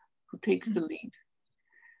leads, who takes the lead.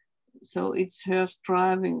 So it's her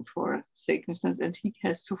striving for sacredness and he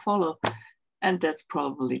has to follow. And that's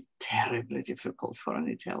probably terribly difficult for an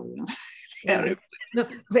Italian. Terribly. No,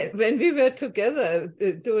 when we were together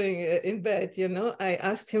doing in bed, I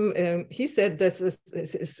asked him, he said this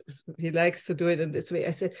is, he likes to do it in this way.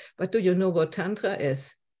 I said, but do you know what Tantra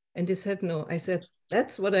is? And he said, no. I said,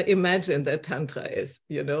 that's what I imagine that Tantra is,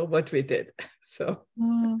 what we did. So,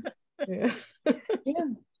 yeah.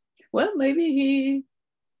 Yeah. Well, maybe he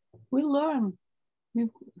will learn.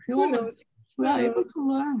 Who knows? We are able to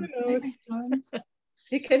learn. Maybe he learns.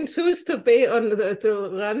 He can choose to be to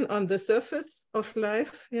run on the surface of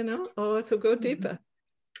life, or to go deeper,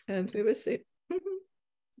 and we will see.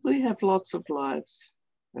 We have lots of lives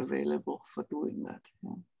available for doing that.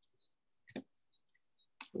 Yeah.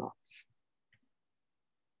 Lots.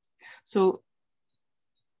 So,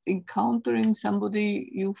 encountering somebody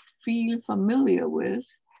you feel familiar with,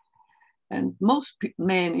 and most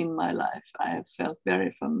men in my life I have felt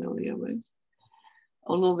very familiar with,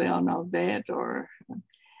 although they are now dead, or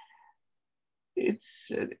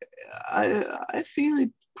it's, I feel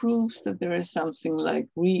it proves that there is something like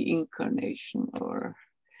reincarnation or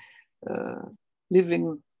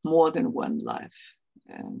living more than one life.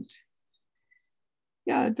 And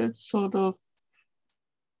yeah, that's sort of,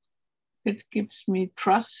 it gives me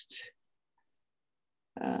trust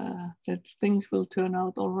that things will turn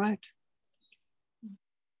out all right,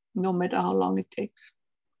 no matter how long it takes.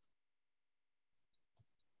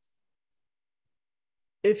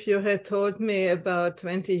 If you had told me about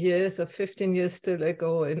 20 years or 15 years still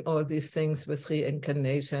ago in all these things with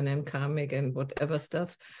reincarnation and karmic and whatever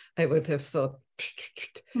stuff, I would have thought,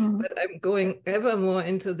 but I'm going ever more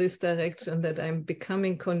into this direction, that I'm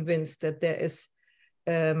becoming convinced that there is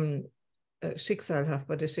Schicksalhaft,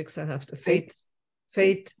 what is Schicksalhaft?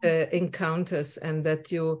 Fate encounters, and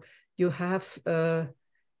that you have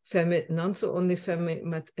not so only family,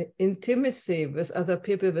 but intimacy with other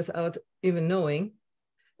people without even knowing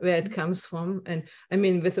where it comes from. And I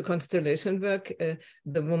mean, with the constellation work,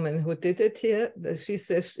 the woman who did it here, she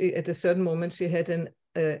says at a certain moment she had an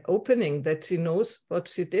opening that she knows what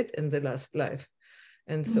she did in the last life.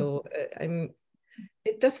 And so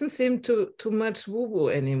it doesn't seem too much woo-woo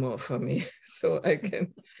anymore for me. So I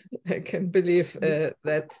can believe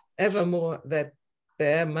that evermore that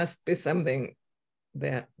there must be something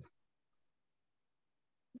there.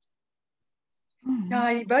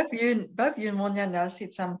 Yeah, both you and Monia now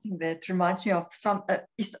said something that reminds me of some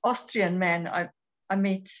East Austrian man I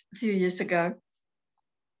met a few years ago.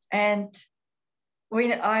 And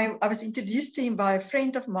when I was introduced to him by a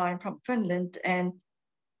friend of mine from Finland, and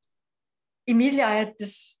immediately I had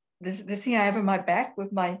the thing I have on my back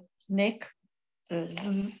with my neck,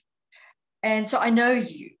 and so I know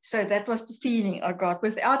you. So that was the feeling I got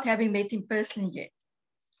without having met him personally yet.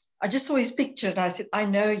 I just saw his picture and I said, I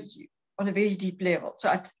know you on a very deep level. So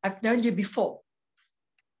I've known you before.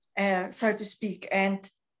 so to speak. And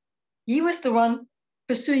he was the one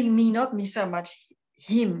pursuing me, not me so much,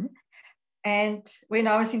 him. And when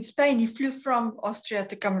I was in Spain, he flew from Austria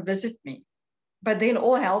to come and visit me. But then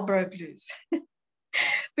all hell broke loose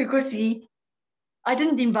because I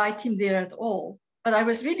didn't invite him there at all. But I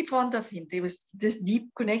was really fond of him. There was this deep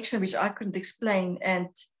connection which I couldn't explain. And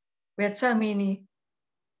we had so many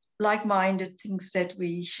like-minded things that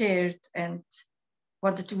we shared and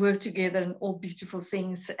wanted to work together and all beautiful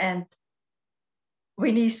things. And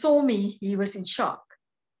when he saw me, he was in shock.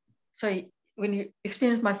 So when he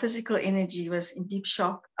experienced my physical energy, he was in deep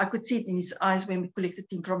shock. I could see it in his eyes when we collected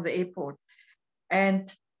him from the airport. And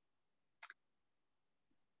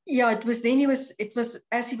yeah, it was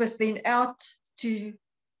as he was then out to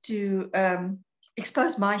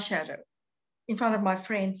expose my shadow in front of my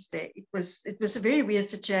friends there. It was a very weird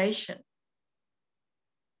situation.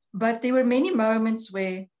 But there were many moments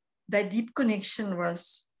where that deep connection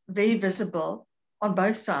was very visible on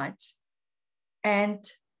both sides. And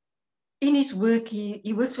in his work,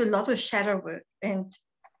 he works with a lot of shadow work. And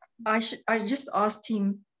I just asked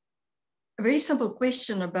him a very simple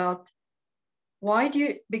question about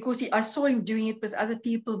because I saw him doing it with other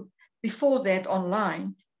people before that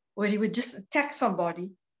online, where he would just attack somebody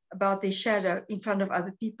about their shadow in front of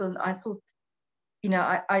other people. And I thought,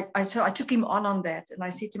 so I took him on that. And I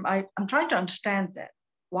said to him, I'm trying to understand that.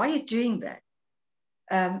 Why are you doing that?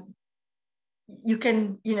 You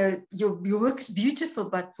can, your work is beautiful,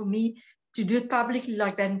 but for me to do it publicly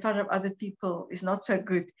like that in front of other people is not so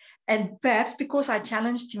good. And perhaps because I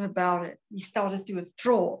challenged him about it, he started to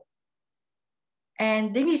withdraw.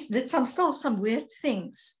 And then he did some weird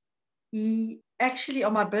things. He actually,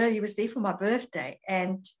 he was there for my birthday,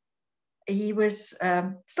 and he was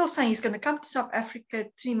still saying he's going to come to South Africa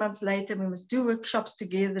 3 months later. We must do workshops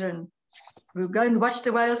together, and we'll go and watch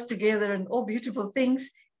the whales together and all beautiful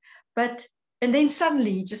things. And then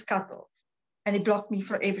suddenly he just cut off, and he blocked me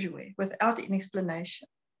from everywhere without an explanation.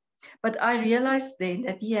 But I realized then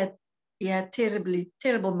that he had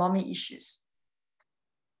terrible mommy issues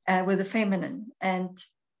with the feminine. And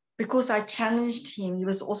because I challenged him, he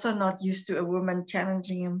was also not used to a woman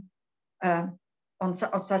challenging him on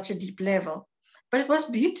such a deep level. But it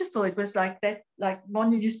was beautiful. It was like that, like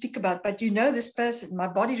Monia you speak about, but this person, my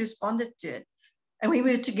body responded to it. And when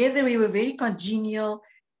we were together, we were very congenial,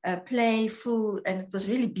 playful, and it was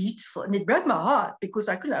really beautiful. And it broke my heart because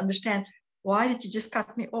I couldn't understand, why did you just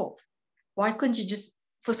cut me off? Why couldn't you just,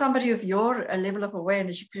 for somebody of your level of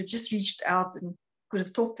awareness, you could have just reached out and could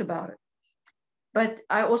have talked about it. But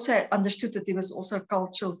I also understood that there was also a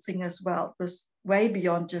cultural thing as well. It was way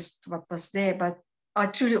beyond just what was there. But I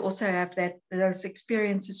truly also have those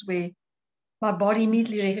experiences where my body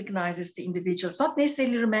immediately recognizes the individual. It's not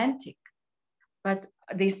necessarily romantic, but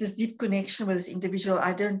there's this deep connection with this individual.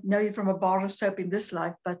 I don't know you from a bar of soap in this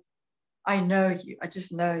life, but I know you. I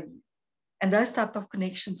just know you. And those type of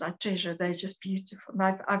connections I treasure. They're just beautiful.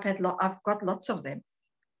 And I've got lots of them.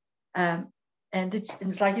 And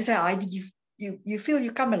it's like you say, Heidi, you feel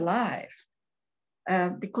you come alive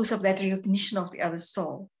because of that recognition of the other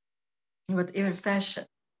soul in whatever fashion.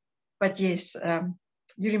 But yes,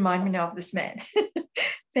 you remind me now of this man.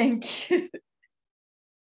 Thank you.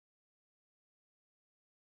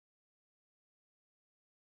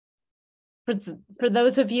 For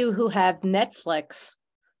those of you who have Netflix,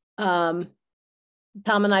 Tom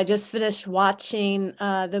and I just finished watching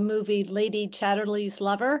the movie Lady Chatterley's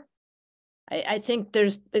Lover. I think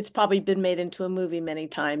it's probably been made into a movie many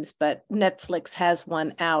times, but Netflix has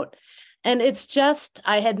one out. And it's just,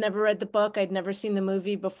 I had never read the book. I'd never seen the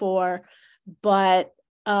movie before, but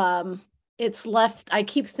it's left, I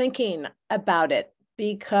keep thinking about it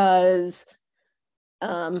because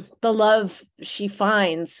the love she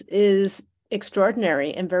finds is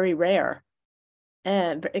extraordinary and very rare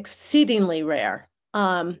and exceedingly rare.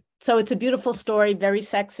 So it's a beautiful story, very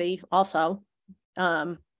sexy also.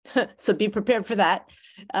 So be prepared for that.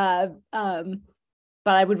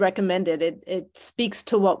 But I would recommend it. It speaks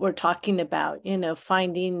to what we're talking about,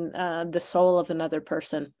 finding the soul of another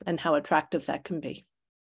person and how attractive that can be.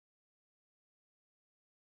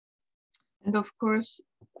 And of course,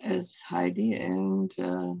 as Heidi and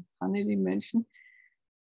Anneli mentioned,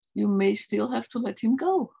 you may still have to let him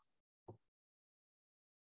go.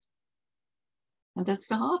 And that's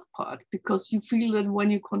the hard part, because you feel that when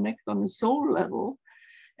you connect on a soul level,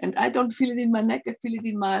 and I don't feel it in my neck, I feel it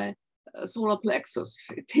in my solar plexus.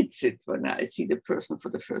 It hits it when I see the person for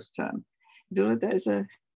the first time. It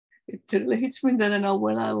really hits me, then I know,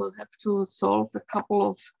 well, I will have to solve a couple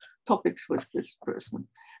of topics with this person.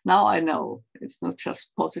 Now I know it's not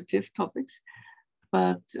just positive topics,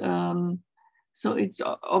 but So it's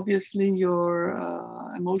obviously your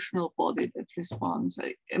emotional body that responds,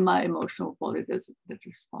 my emotional body that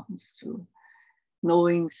responds to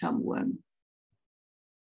knowing someone.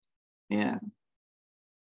 Yeah.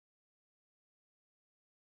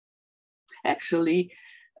 Actually,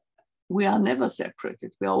 we are never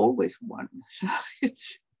separated. We are always one.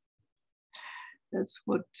 So that's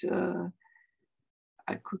what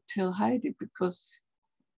I could tell Heidi, because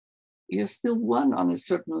you're still one on a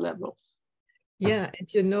certain level. Yeah,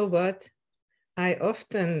 and you know what? I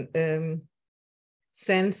often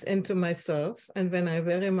sense into myself, and when I'm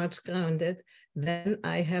very much grounded, then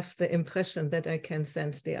I have the impression that I can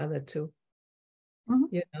sense the other two. Mm-hmm.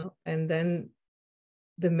 You know, and then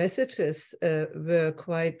the messages were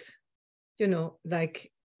quite, you know,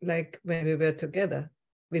 like when we were together,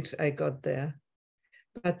 which I got there.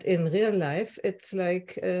 But in real life, it's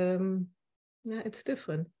like, yeah, it's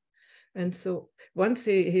different. And so once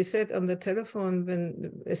he said on the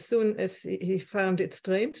telephone, as soon as he found it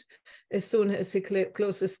strange, as soon as he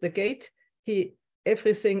closes the gate,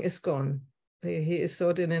 everything is gone. He is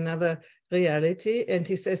sort of in another reality, and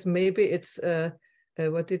he says maybe it's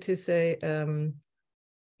what did he say?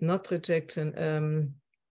 Not rejection.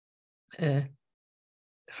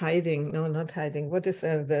 Hiding? No, not hiding. What is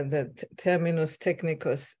the terminus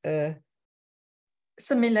technicus?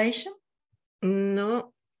 Simulation?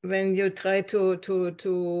 No. When you try to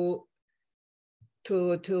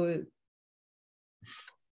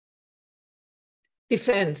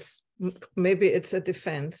defense, maybe it's a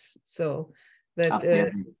defense. So that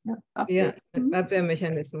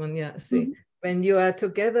Abwehrmechanism. Yeah. See, when you are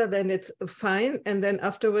together, then it's fine, and then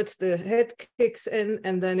afterwards the head kicks in,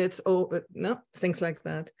 and then it's over. No, things like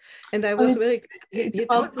that. And I was he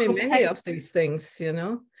taught me many of these things. You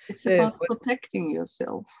know, it's about protecting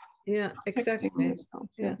yourself. Yeah, exactly. Yourself,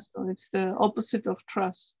 yeah. So it's the opposite of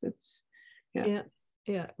trust. It's and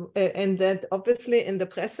that obviously in the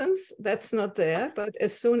presence that's not there, but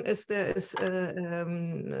as soon as there is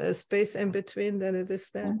a space in between, then it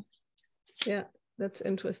is there. Yeah, that's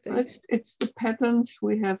interesting. It's the patterns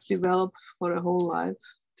we have developed for a whole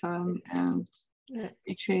lifetime, and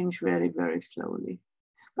they change very, very slowly,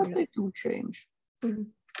 but they do change. Mm-hmm.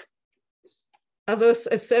 Others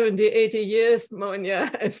 70, 80 years, Monia,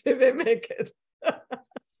 and we will make it.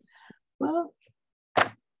 Well,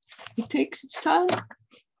 it takes its time.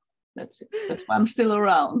 That's it. That's why I'm still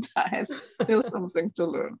around. I have still something to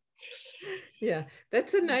learn. Yeah,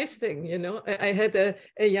 that's a nice thing, you know. I had a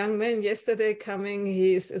young man yesterday coming.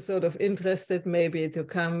 He's sort of interested maybe to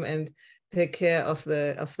come and take care of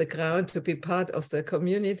the ground, to be part of the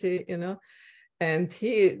community, you know. And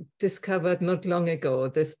he discovered not long ago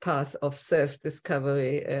this path of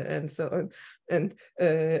self-discovery and so on. And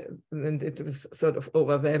it was sort of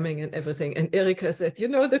overwhelming and everything. And Erika said, you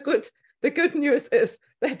know, the good news is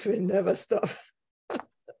that will never stop.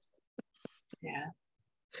 Yeah.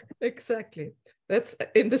 Exactly. That's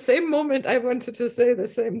in the same moment I wanted to say the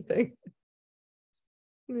same thing.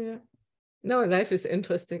 Yeah. No, life is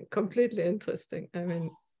interesting, completely interesting. I mean,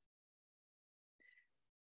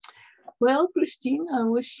 well, Christine, I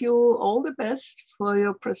wish you all the best for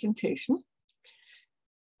your presentation.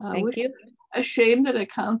 Thank you. A shame that I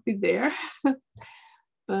can't be there,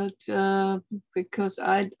 but because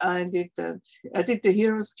I did that. I did the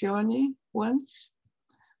hero's journey once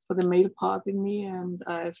for the male part in me, and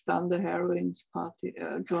I've done the heroine's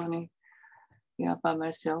journey, by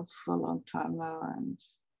myself for a long time now, and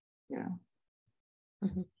yeah.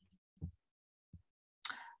 Mm-hmm.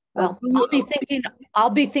 Well, I'll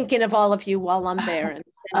be thinking of all of you while I'm there.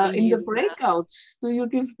 And in the breakouts, do you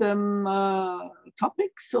give them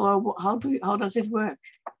topics, or how does it work?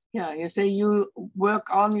 Yeah, you say you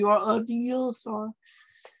work on your ordeals, or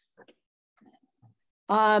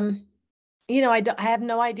you know, I have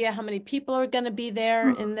no idea how many people are going to be there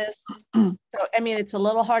in this. So, I mean, it's a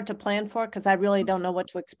little hard to plan for because I really don't know what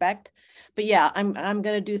to expect. But yeah, I'm going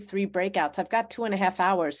to do 3 breakouts. I've got 2.5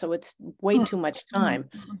 hours, so it's way too much time.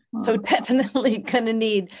 So definitely going to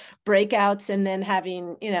need breakouts, and then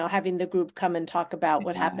having the group come and talk about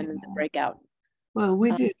what happened in the breakout. Well,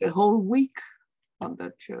 we did a whole week on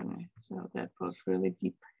that journey, so that was really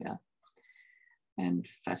deep, and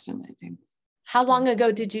fascinating. How long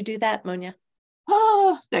ago did you do that, Monia?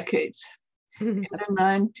 Decades. In the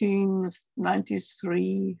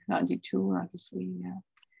 1993, 92, 93, yeah.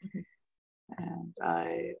 And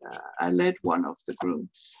I led one of the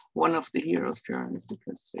groups, one of the heroes' journeys,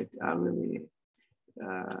 because I really,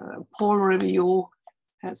 Paul Review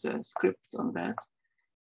has a script on that,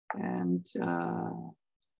 and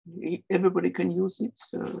everybody can use it,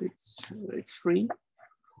 so it's free,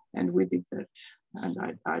 and we did that and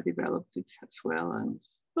I developed it as well, and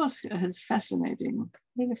it's fascinating,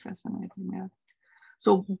 really fascinating. Yeah.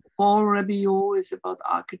 So Paul Rabillot is about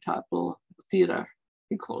archetypal theater,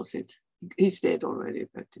 he calls it. He's dead already,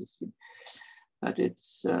 but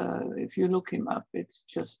it's if you look him up, it's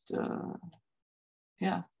just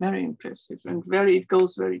yeah, very impressive, and it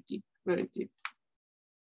goes very deep, very deep.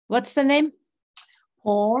 What's the name?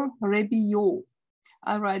 Paul Rabillot.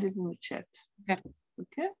 I write it in the chat. Okay.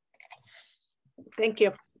 Okay. Thank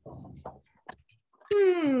you.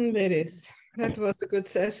 Ladies, that was a good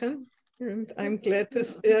session. And I'm glad to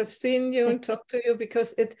have seen you and talk to you,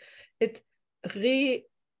 because it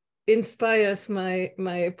re-inspires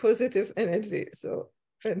my positive energy. So,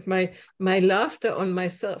 and my laughter on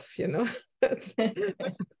myself, you know. That's good.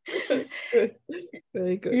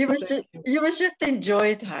 Very good. You must just enjoy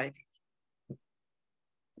it, Heidi.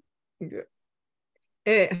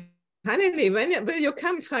 Hanneli, when will you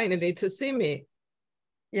come finally to see me?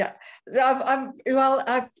 Yeah,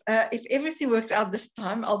 if everything works out this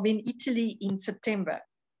time, I'll be in Italy in September.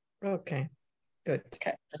 Okay, good.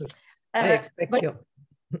 Okay. I expect you.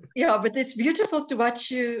 Yeah, but it's beautiful to watch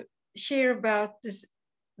you share about this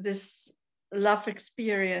love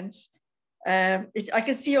experience. I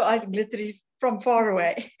can see your eyes glittery from far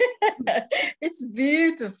away. It's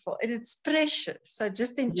beautiful and it's precious. So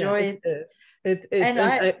just enjoy it. It is. And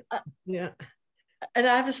and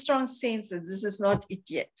I have a strong sense that this is not it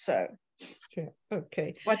yet. So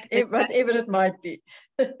okay, whatever it might be.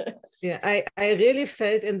 Yeah, I really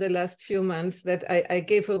felt in the last few months that I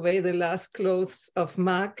gave away the last clothes of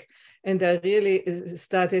Mark, and I really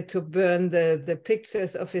started to burn the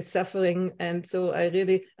pictures of his suffering. And so I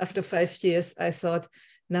really, after 5 years, I thought,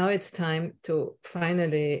 now it's time to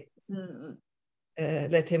finally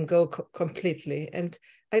let him go completely. And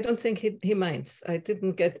I don't think he minds. I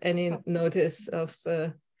didn't get any notice of...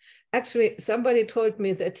 Actually, somebody told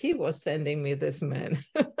me that he was sending me this man.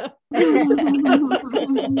 Who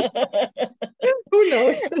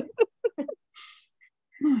knows?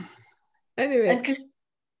 Anyway.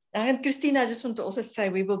 And Christina, I just want to also say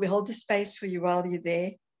we will hold the space for you while you're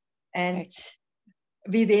there, and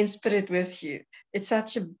be there in spirit with you. It's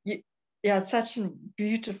such a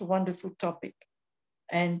beautiful, wonderful topic,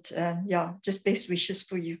 and just best wishes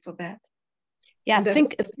for you for that. Yeah,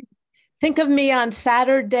 think of me on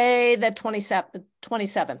Saturday the 27th.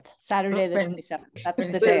 Saturday the 27th. That's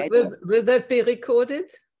the day. Will that be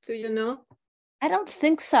recorded? Do you know? I don't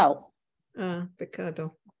think so.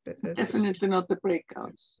 Pecado. Definitely not the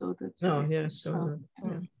breakouts. So that's yeah, sure.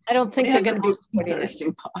 Yeah. I don't think they're going to be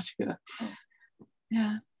interesting part.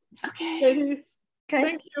 Yeah. Okay. Ladies,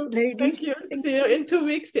 thank you. Ladies, thank you. See you in 2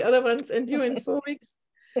 weeks. The other ones, and you in 4 weeks.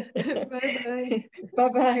 Bye-bye.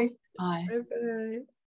 Bye-bye. Bye. Bye-bye.